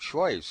big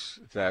choice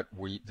that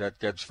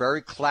gets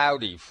very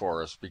cloudy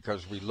for us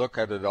because we look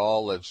at it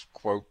all as,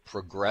 quote,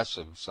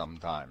 progressive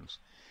sometimes.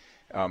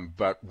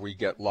 But we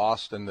get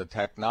lost in the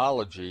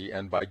technology,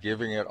 and by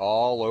giving it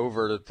all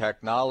over to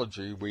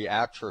technology, we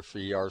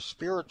atrophy our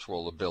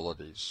spiritual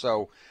abilities.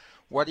 So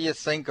what do you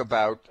think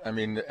about, I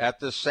mean, at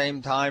the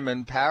same time,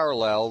 in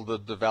parallel, the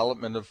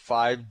development of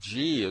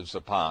 5G is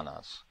upon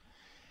us.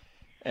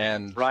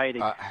 And, right.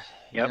 Yep.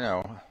 You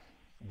know,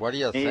 what do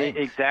you think?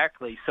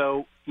 Exactly.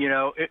 So, you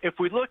know, if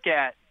we look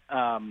at,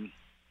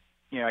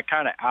 you know, I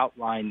kind of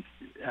outlined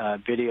a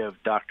video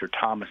of Dr.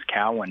 Thomas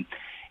Cowan.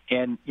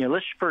 And, you know,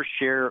 let's first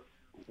share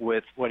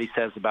with what he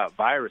says about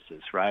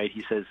viruses, right?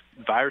 He says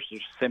viruses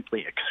are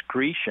simply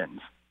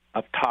excretions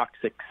of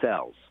toxic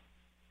cells.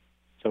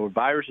 So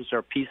viruses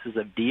are pieces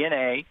of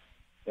DNA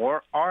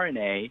or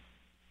RNA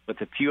with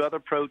a few other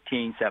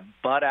proteins that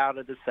bud out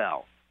of the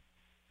cell.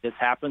 This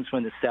happens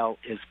when the cell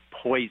is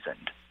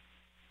poisoned.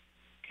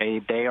 Okay,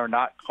 they are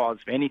not cause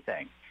of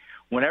anything.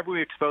 Whenever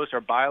we expose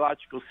our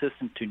biological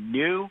system to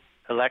new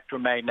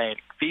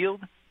electromagnetic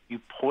field, you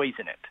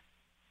poison it.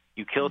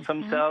 You kill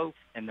some cells,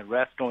 and the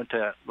rest go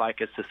into like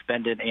a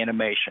suspended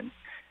animation.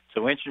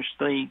 So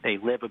interestingly, they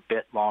live a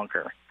bit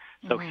longer.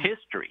 So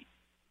history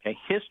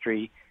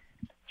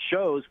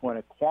shows when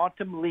a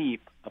quantum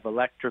leap of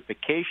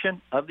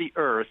electrification of the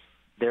Earth,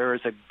 there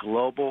is a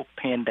global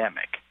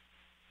pandemic,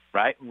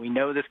 right? We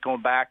know this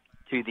going back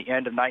to the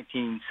end of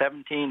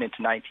 1917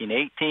 into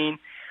 1918,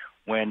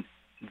 when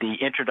the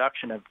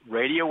introduction of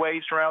radio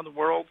waves around the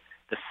world,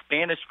 the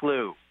Spanish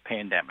flu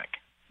pandemic.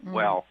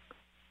 Well,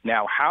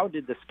 now how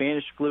did the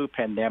Spanish flu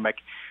pandemic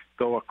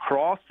go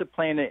across the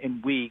planet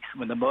in weeks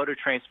when the mode of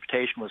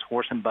transportation was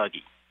horse and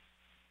buggy?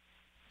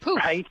 Poof.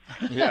 Right?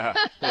 Yeah,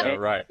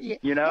 right.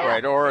 You know?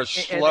 Right, or a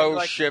slow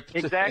ship.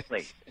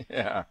 Exactly.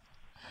 Yeah.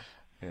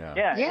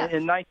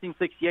 In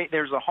 1968,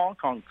 there was a Hong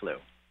Kong flu,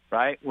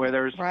 right, where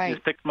there's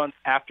 6 months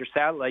after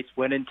satellites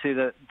went into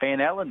the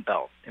Van Allen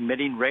belt,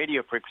 emitting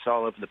radio frequencies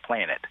all over the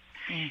planet.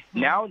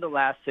 Now, in the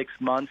last 6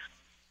 months,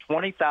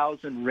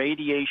 20,000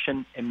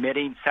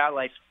 radiation-emitting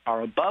satellites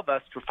are above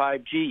us for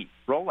 5G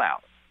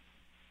rollout.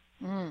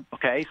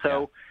 Okay,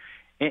 so,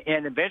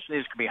 and eventually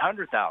there's going to be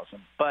 100,000.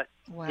 But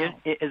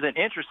isn't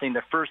interesting,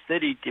 the first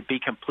city to be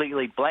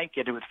completely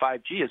blanketed with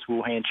 5G is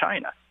Wuhan,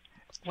 China.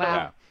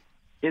 Wow.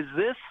 So, is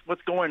this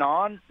what's going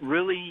on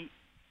really,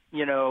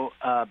 you know,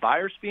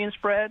 virus being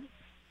spread,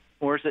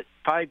 or is it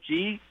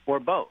 5G, or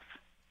both?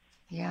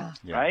 Yeah.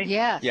 Right?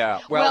 Yes.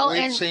 Yeah. Well,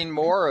 we've and seen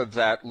more of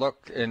that.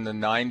 Look, in the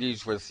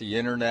 90s with the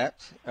internet,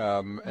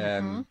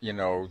 and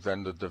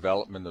then the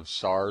development of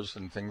SARS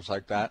and things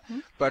like that.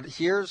 But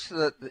here's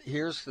the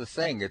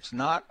thing: it's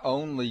not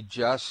only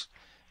just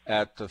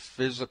at the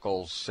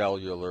physical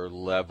cellular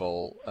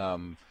level,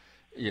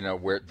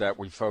 that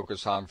we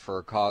focus on for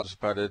a cause,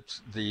 but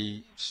it's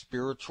the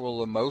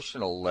spiritual,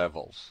 emotional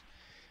levels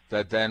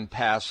that then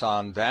pass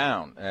on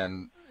down,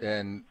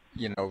 and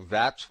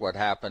that's what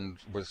happened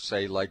with,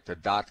 say, like the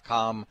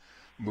 .com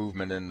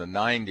movement in the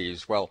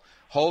 90s. Well,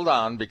 hold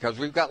on, because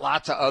we've got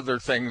lots of other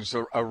things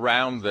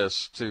around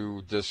this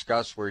to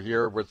discuss. We're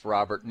here with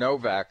Robert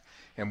Novak,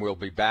 and we'll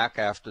be back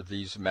after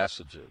these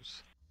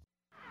messages.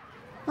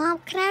 Mom,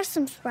 can I have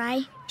some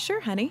spray? Sure,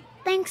 honey.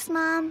 Thanks,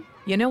 Mom.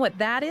 You know what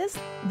that is?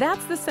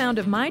 That's the sound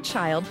of my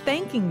child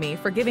thanking me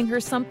for giving her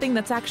something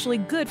that's actually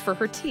good for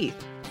her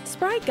teeth.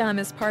 Spry Gum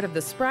is part of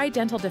the Spry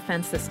Dental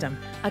Defense System,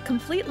 a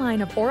complete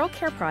line of oral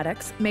care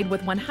products made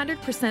with 100%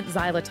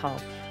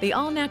 xylitol, the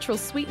all-natural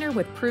sweetener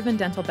with proven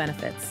dental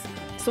benefits.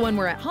 So when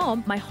we're at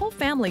home, my whole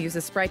family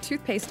uses Spry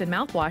toothpaste and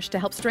mouthwash to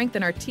help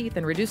strengthen our teeth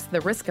and reduce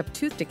the risk of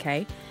tooth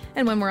decay.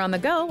 And when we're on the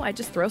go, I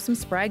just throw some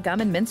Spry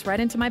Gum and mints right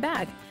into my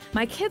bag.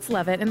 My kids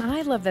love it, and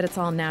I love that it's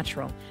all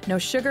natural. No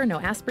sugar, no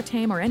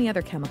aspartame, or any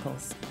other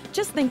chemicals.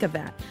 Just think of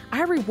that.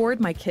 I reward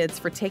my kids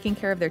for taking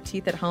care of their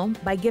teeth at home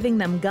by giving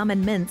them gum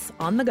and mints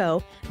on the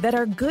go that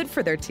are good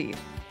for their teeth.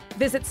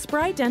 Visit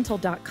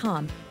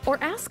sprydental.com or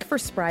ask for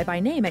Spry by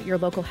name at your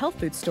local health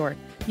food store.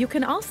 You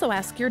can also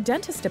ask your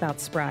dentist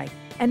about Spry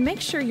and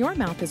make sure your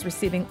mouth is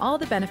receiving all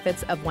the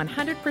benefits of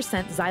 100%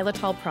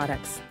 xylitol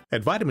products.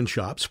 At Vitamin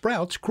Shoppe,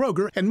 Sprouts,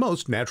 Kroger, and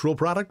most natural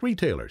product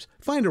retailers.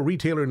 Find a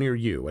retailer near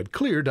you at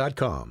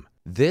clear.com.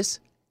 This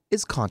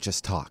is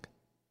Conscious Talk,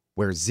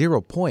 where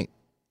 0 point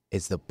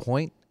is the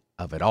point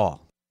of it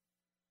all.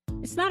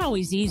 It's not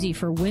always easy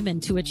for women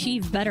to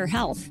achieve better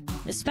health,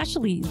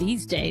 especially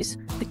these days.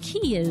 The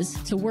key is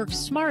to work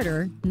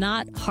smarter,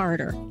 not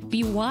harder.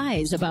 Be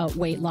wise about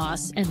weight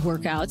loss and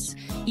workouts.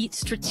 Eat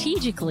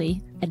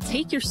strategically and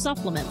take your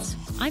supplements.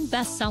 I'm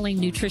best-selling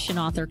nutrition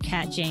author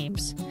Kat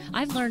James.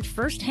 I've learned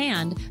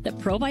firsthand that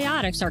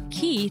probiotics are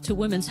key to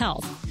women's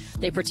health.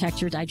 They protect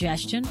your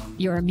digestion,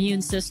 your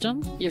immune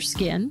system, your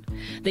skin.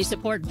 They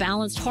support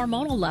balanced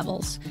hormonal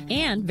levels.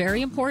 And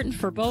very important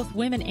for both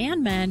women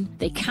and men,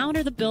 they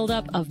counter the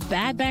buildup of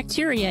bad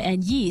bacteria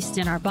and yeast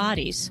in our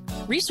bodies.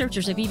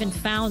 Researchers have even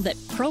found that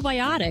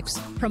probiotics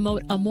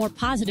promote a more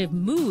positive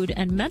mood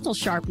and mental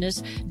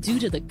sharpness due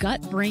to the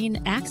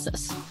gut-brain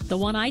axis. The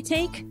one I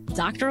take,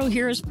 Dr.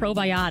 Ohhira's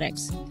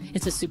Probiotics.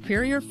 It's a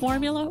superior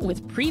formula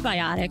with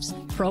prebiotics,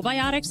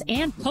 probiotics,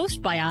 and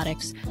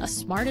postbiotics, a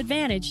smart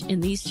advantage in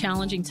these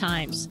challenging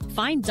times.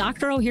 Find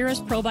Dr.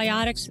 Ohhira's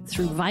Probiotics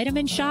through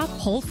Vitamin Shoppe,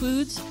 Whole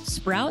Foods,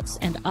 Sprouts,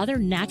 and other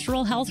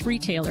natural health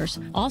retailers,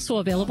 also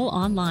available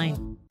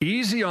online.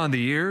 Easy on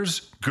the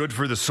ears, good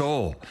for the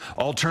soul.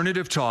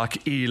 Alternative Talk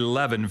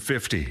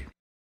 1150.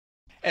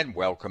 And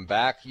welcome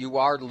back. You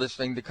are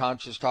listening to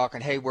Conscious Talk,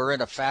 and hey, we're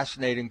in a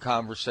fascinating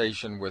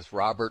conversation with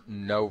Robert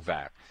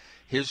Novak.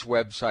 His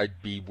website,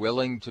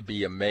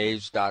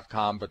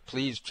 bewillingtobeamazed.com, but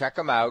please check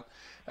him out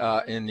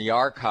in the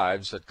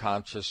archives at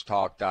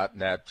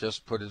conscioustalk.net.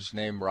 Just put his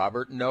name,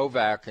 Robert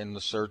Novak, in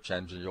the search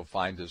engine. You'll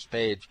find his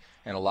page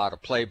and a lot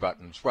of play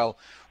buttons. Well,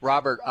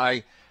 Robert,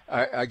 I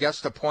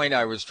guess the point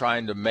I was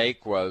trying to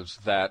make was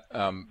that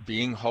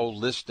being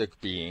holistic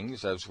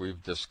beings, as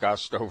we've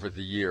discussed over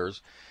the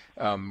years,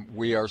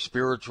 we are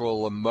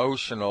spiritual,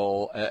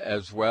 emotional,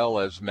 as well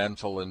as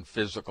mental and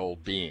physical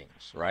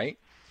beings, right?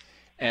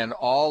 And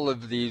all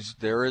of these,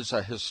 there is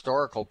a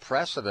historical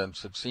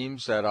precedence. It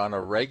seems that on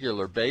a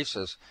regular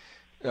basis,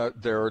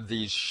 there are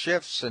these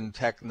shifts in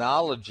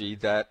technology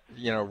that,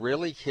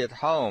 really hit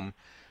home,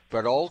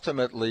 but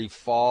ultimately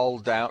fall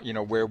down,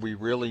 where we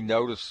really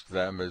notice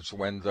them is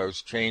when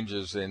those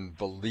changes in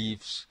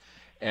beliefs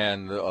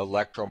and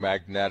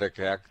electromagnetic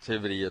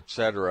activity, et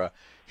cetera,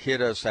 hit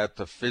us at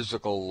the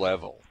physical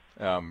level.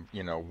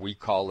 We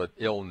call it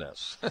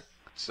illness.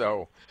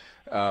 So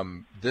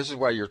this is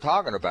what you're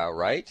talking about,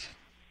 right?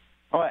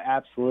 Oh,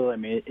 absolutely. I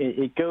mean,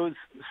 it goes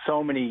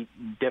so many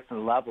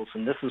different levels,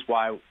 and this is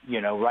why,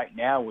 right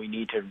now we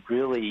need to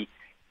really,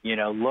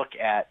 look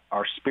at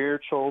our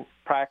spiritual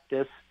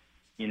practice,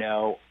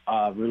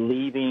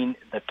 relieving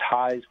the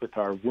ties with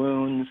our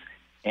wounds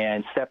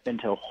and step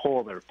into a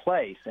whole other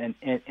place. And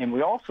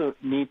we also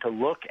need to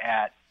look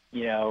at,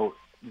 how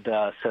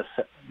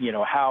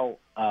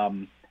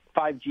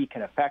 5G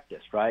can affect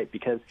us, right?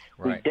 Because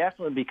we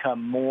definitely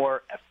become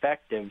more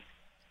effective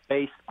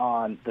based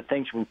on the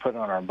things we put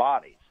on our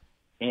bodies.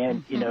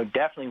 And,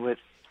 definitely with,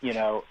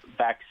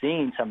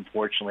 vaccines,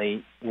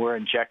 unfortunately, we're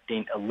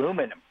injecting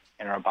aluminum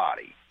in our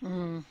body.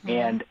 Mm-hmm.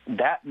 And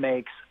that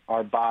makes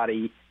our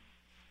body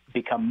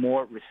become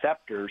more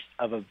receptors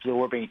of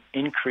absorbing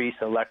increased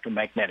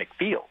electromagnetic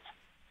fields,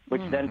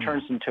 which then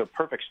turns into a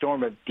perfect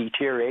storm of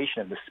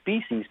deterioration of the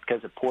species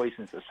because it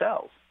poisons the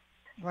cells.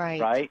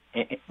 Right.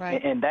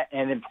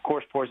 And of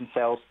course, poison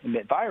cells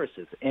emit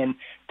viruses. And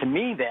to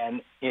me,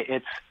 then,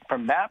 it's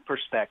from that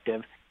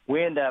perspective,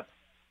 we end up,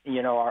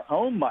 our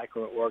own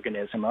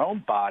microorganism, our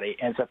own body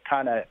ends up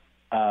kind of,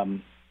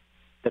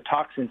 the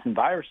toxins and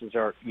viruses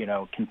are,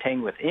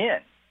 contained within,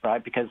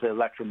 right, because of the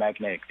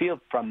electromagnetic field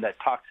from the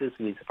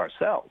toxicities of our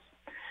cells.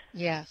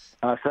 Yes.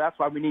 So that's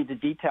why we need to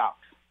detox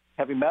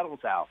heavy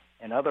metals out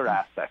and other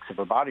aspects of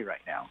our body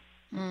right now.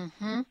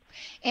 Mm-hmm.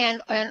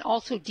 And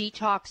also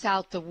detox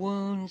out the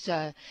wounds,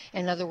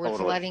 in other words,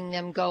 letting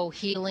them go,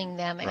 healing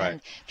them,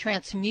 and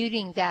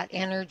transmuting that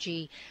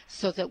energy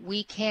so that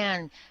we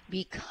can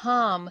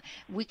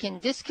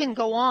this can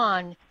go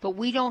on, but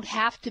we don't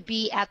have to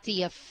be at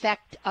the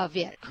effect of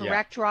it.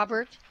 Correct,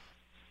 Robert?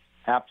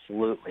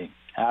 Absolutely.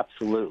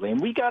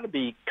 And we got to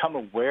become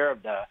aware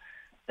of the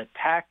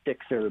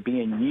tactics that are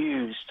being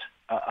used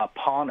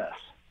upon us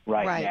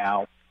right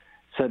now.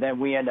 So then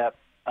we end up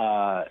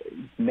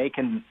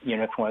making, if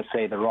you want to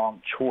say, the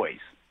wrong choice.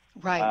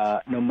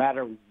 Right. No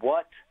matter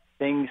what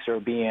things are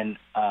being,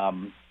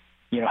 happen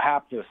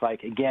to us,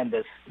 like, again,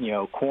 this,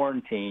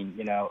 quarantine,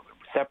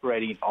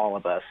 separating all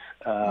of us.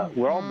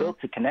 We're all built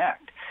to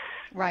connect.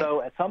 Right.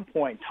 So at some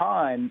point in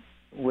time,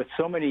 with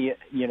so many,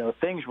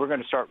 things, we're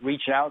going to start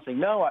reaching out and saying,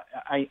 no,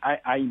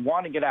 I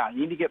want to get out. I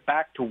need to get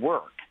back to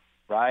work,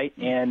 right?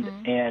 And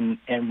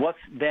what's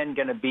then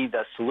going to be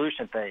the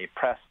solution that they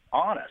press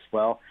on us?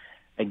 Well,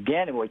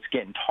 again, what's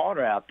getting taught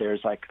out there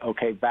is like,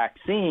 okay,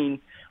 vaccine,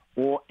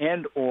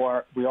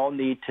 or we all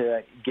need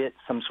to get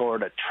some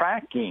sort of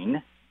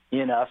tracking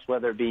in us,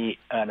 whether it be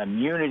an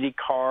immunity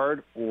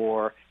card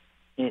or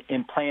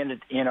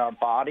implanted in our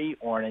body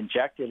or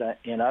injected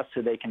in us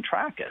so they can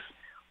track us.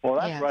 Well,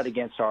 that's right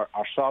against our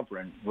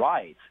sovereign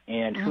rights,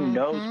 and who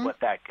knows what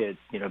that could,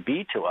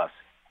 be to us.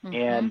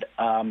 And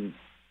I'm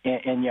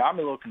a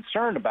little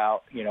concerned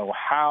about,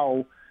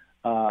 how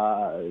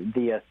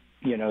the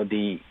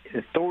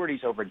authorities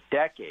over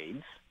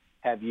decades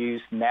have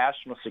used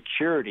national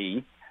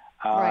security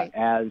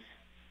as,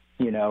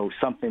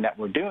 something that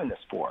we're doing this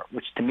for,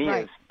 which to me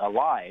is a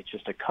lie. It's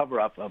just a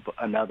cover-up of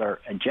another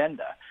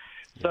agenda.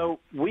 So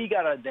we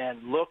got to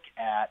then look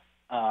at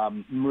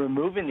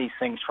removing these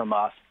things from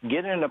us,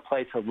 get in a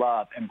place of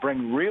love, and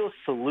bring real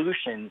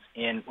solutions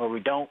in where we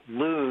don't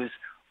lose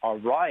our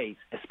rights,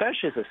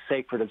 especially as a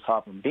sacred and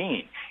sovereign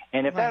being.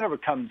 And if that ever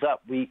comes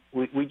up, we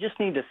just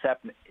need to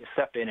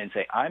step in and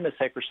say, I'm a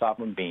sacred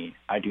sovereign being.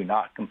 I do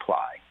not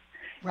comply.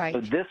 Right.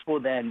 So this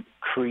will then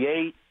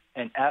create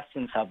an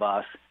essence of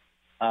us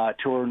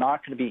to where we're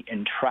not going to be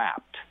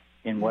entrapped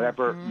in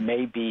whatever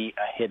may be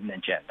a hidden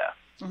agenda.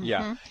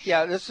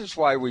 Yeah. This is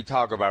why we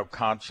talk about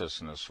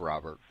consciousness,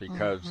 Robert,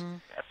 because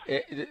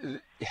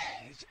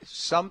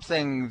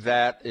something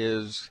that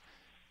is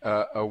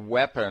a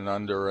weapon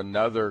under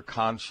another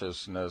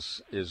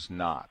consciousness is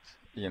not.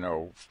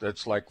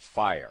 It's like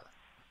fire,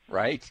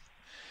 right?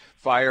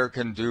 Fire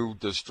can do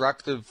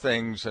destructive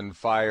things, and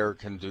fire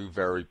can do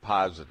very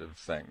positive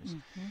things.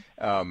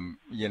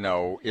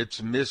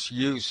 Its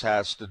misuse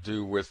has to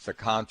do with the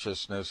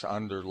consciousness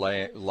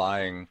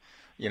underlying,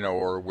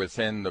 or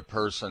within the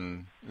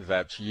person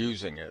that's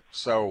using it.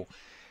 So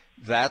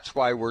that's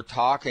why we're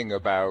talking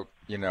about,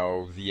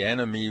 the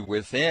enemy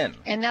within.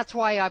 And that's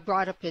why I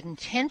brought up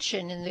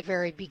intention in the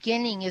very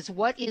beginning, is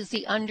what is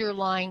the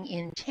underlying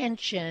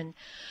intention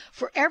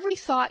for every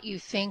thought you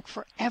think,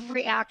 for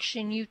every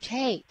action you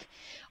take?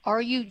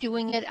 Are you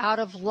doing it out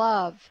of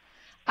love,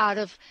 out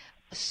of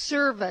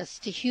service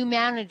to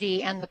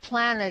humanity and the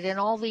planet and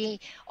all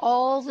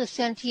the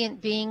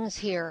sentient beings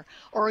here?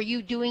 Or are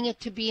you doing it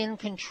to be in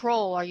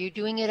control? Are you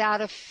doing it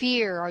out of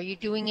fear? Are you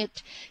doing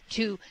it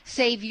to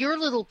save your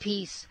little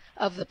piece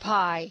of the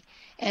pie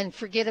and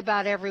forget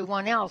about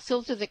everyone else?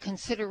 Those are the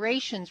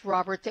considerations,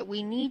 Robert, that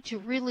we need to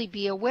really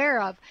be aware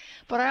of.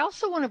 But I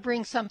also want to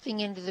bring something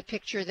into the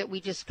picture that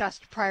we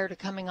discussed prior to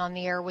coming on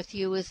the air with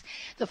you, is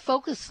the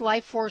Focused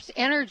Life Force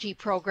Energy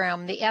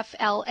Program, the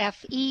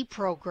FLFE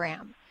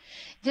program.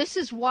 This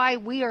is why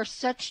we are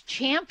such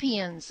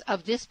champions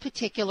of this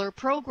particular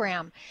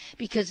program,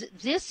 because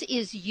this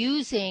is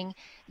using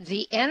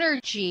the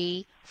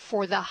energy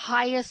for the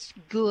highest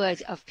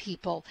good of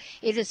people.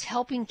 It is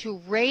helping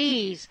to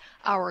raise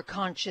our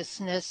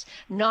consciousness,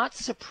 not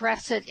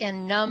suppress it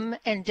and numb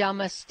and dumb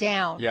us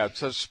down. Yeah,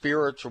 it's a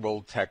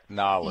spiritual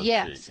technology.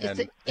 Yes,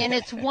 and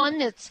it's one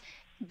that's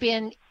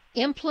been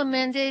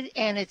implemented,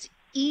 and it's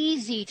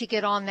easy to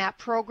get on that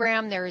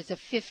program. There is a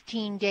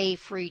 15-day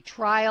free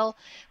trial.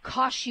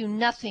 Costs you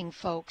nothing,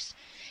 folks.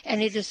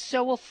 And it is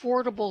so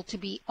affordable to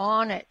be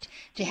on it,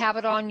 to have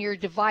it on your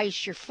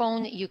device, your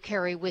phone that you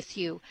carry with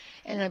you.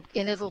 And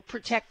it'll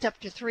protect up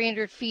to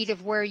 300 feet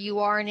of where you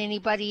are and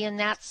anybody in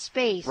that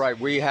space. Right.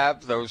 We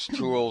have those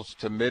tools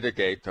to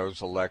mitigate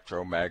those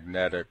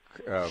electromagnetic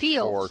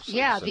fields. forces.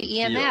 Yeah, the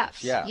EMFs.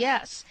 Fields.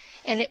 Yes.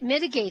 and it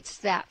mitigates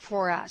that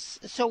for us.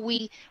 So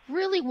we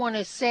really want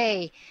to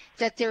say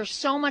that there's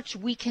so much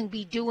we can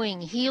be doing,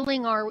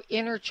 healing our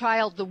inner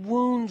child, the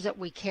wounds that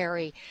we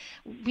carry,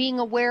 being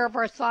aware of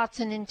our thoughts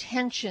and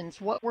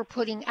intentions, what we're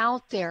putting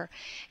out there,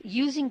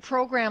 using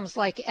programs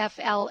like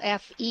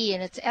FLFE,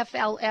 and it's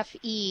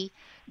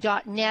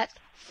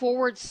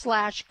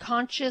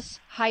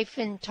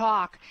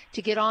flfe.net/conscious-talk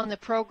to get on the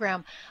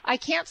program. I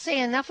can't say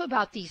enough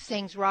about these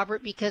things,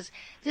 Robert, because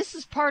this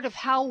is part of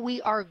how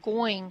we are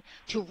going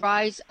to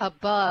rise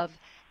above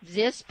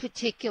this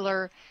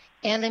particular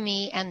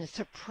enemy and the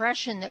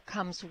suppression that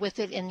comes with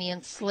it and the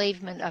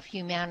enslavement of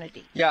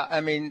humanity. Yeah,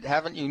 I mean,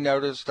 haven't you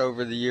noticed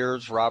over the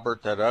years,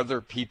 Robert, that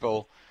other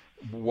people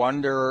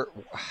wonder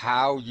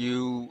how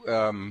you,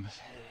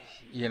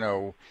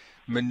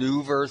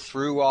 maneuver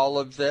through all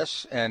of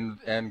this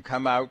and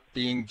come out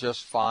being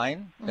just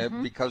fine?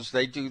 Because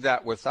they do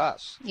that with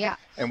us. Yeah.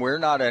 And we're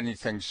not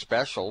anything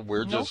special.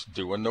 We're just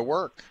doing the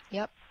work.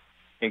 Yep.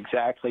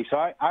 Exactly.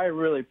 So I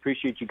really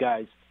appreciate you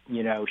guys,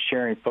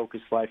 sharing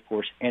Focus Life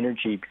Force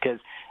energy, because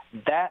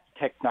that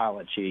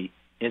technology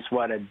is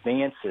what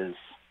advances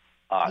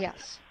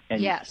us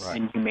and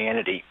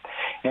humanity.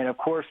 And, of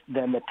course,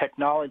 then the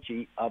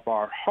technology of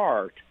our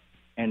heart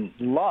and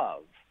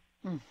love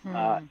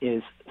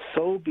is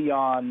so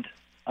beyond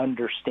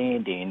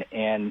understanding.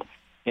 And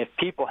if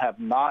people have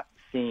not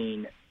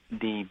seen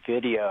the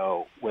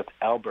video with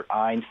Albert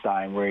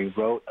Einstein where he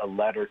wrote a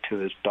letter to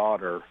his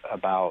daughter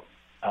about,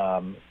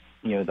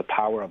 the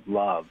power of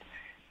love,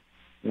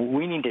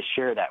 we need to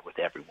share that with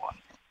everyone,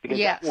 because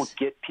that will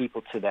get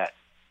people to that,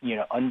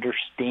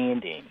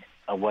 understanding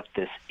of what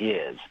this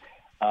is.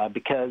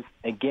 Because,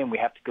 again, we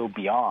have to go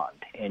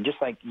beyond. And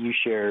just like you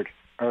shared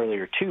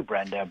earlier, too,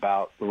 Brenda,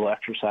 about the little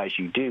exercise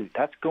you do,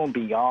 that's going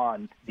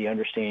beyond the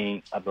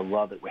understanding of the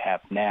love that we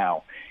have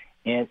now.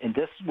 And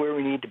this is where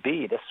we need to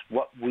be. This is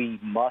what we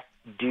must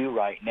do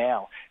right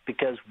now,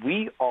 because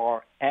we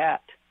are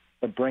at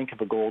the brink of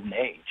a golden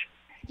age.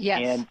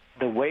 Yes. And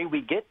the way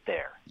we get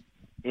there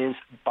is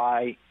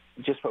by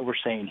just what we're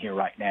saying here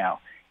right now.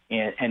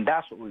 And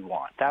that's what we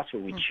want. That's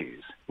what we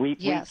choose. We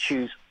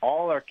choose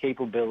all our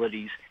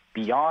capabilities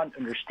beyond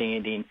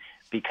understanding,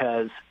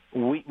 because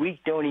we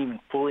don't even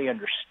fully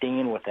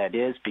understand what that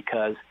is,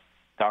 because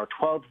our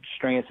 12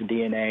 strands of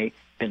DNA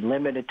been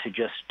limited to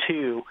just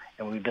 2,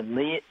 and we've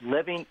been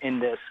living in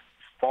this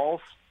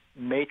false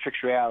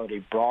matrix reality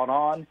brought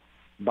on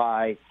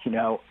by,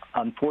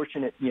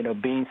 unfortunate,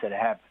 beings that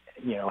have,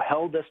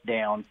 held us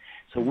down.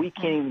 So we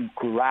can't even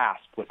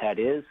grasp what that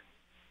is,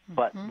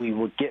 but we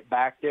will get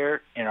back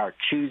there in our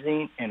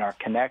choosing and our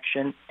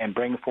connection and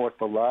bring forth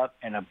the love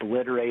and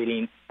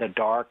obliterating the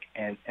dark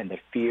and the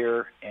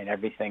fear and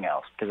everything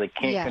else, because they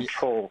can't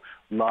control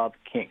love,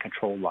 can't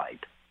control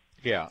light.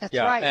 Yeah, that's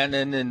right. And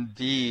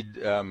indeed,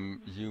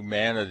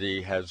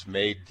 humanity has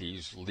made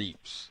these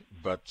leaps,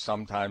 but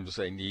sometimes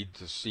they need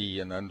to see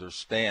and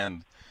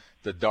understand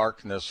the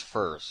darkness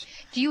first.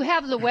 Do you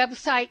have the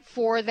website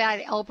for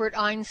that Albert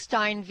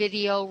Einstein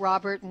video,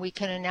 Robert, and we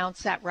can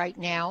announce that right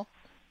now?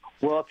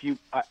 Well,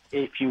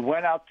 if you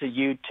went out to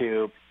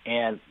YouTube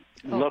and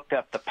looked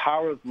up The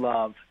Power of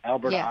Love,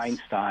 Albert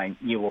Einstein,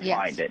 you will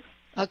find it.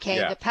 Okay,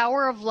 The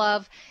Power of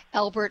Love,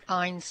 Albert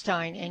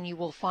Einstein, and you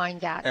will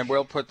find that. And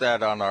we'll put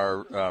that on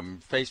our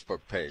Facebook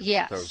page,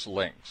 those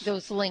links.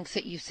 Those links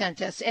that you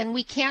sent us. And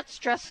we can't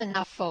stress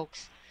enough,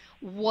 folks,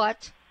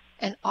 what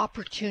an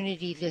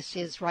opportunity this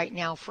is right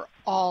now for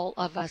all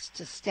of us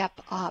to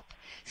step up,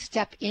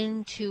 step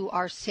into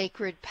our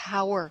sacred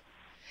power,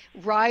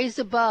 rise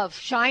above,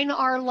 shine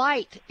our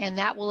light, and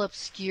that will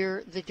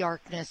obscure the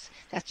darkness.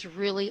 That's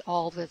really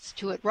all that's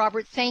to it.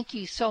 Robert, thank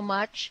you so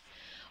much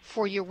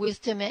for your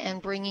wisdom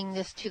and bringing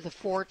this to the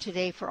fore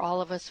today for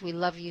all of us. We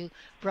love you,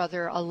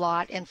 brother, a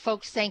lot. And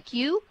folks, thank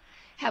you.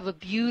 Have a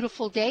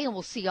beautiful day, and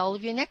we'll see all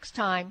of you next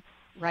time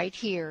right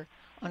here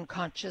on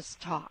Conscious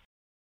Talk.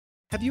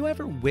 Have you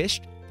ever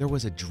wished there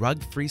was a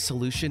drug-free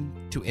solution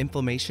to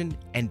inflammation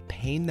and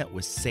pain that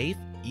was safe,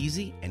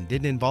 easy, and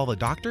didn't involve a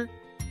doctor?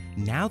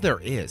 Now there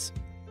is.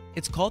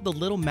 It's called the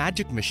Little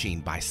Magic Machine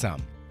by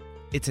some.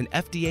 It's an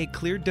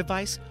FDA-cleared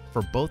device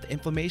for both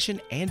inflammation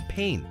and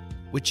pain,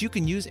 which you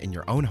can use in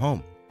your own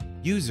home.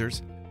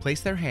 Users place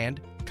their hand,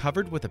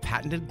 covered with a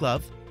patented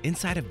glove,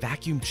 inside a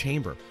vacuum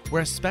chamber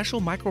where a special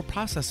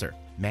microprocessor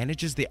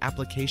manages the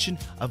application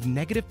of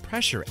negative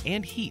pressure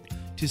and heat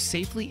to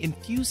safely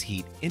infuse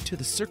heat into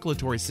the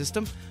circulatory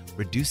system,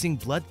 reducing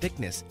blood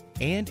thickness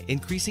and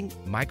increasing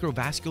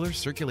microvascular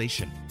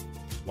circulation.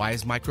 Why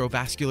is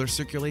microvascular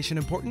circulation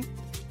important?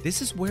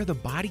 This is where the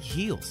body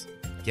heals,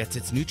 gets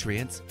its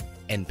nutrients,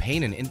 and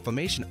pain and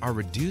inflammation are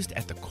reduced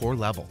at the core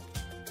level.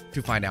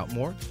 To find out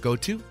more, go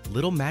to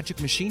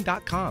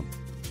littlemagicmachine.com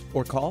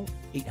or call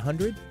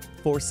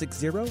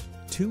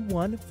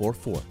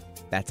 800-460-2144.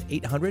 That's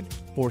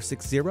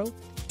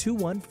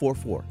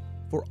 800-460-2144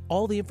 for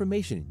all the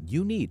information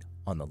you need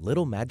on the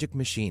Little Magic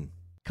Machine.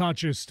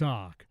 Conscious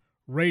Talk,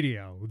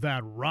 radio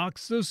that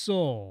rocks the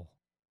soul.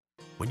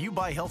 When you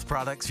buy health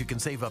products, you can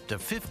save up to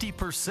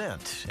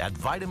 50% at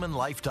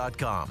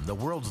vitaminlife.com, the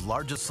world's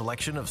largest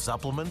selection of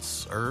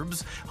supplements,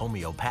 herbs,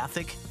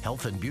 homeopathic,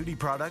 health and beauty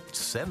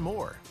products, and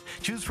more.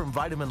 Choose from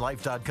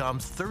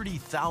vitaminlife.com's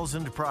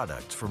 30,000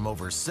 products from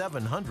over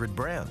 700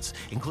 brands,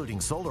 including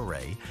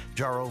Solaray,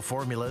 Jarrow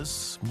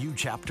Formulas, Mu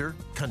Chapter,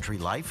 Country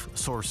Life,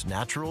 Source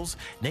Naturals,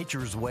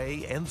 Nature's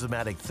Way,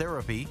 Enzymatic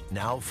Therapy,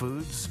 Now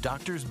Foods,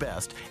 Doctor's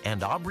Best,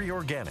 and Aubrey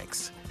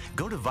Organics.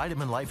 Go to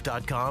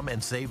vitaminlife.com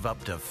and save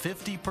up to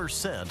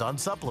 50% on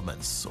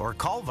supplements, or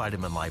call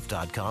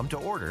vitaminlife.com to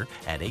order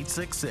at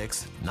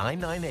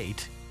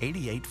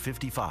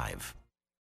 866-998-8855.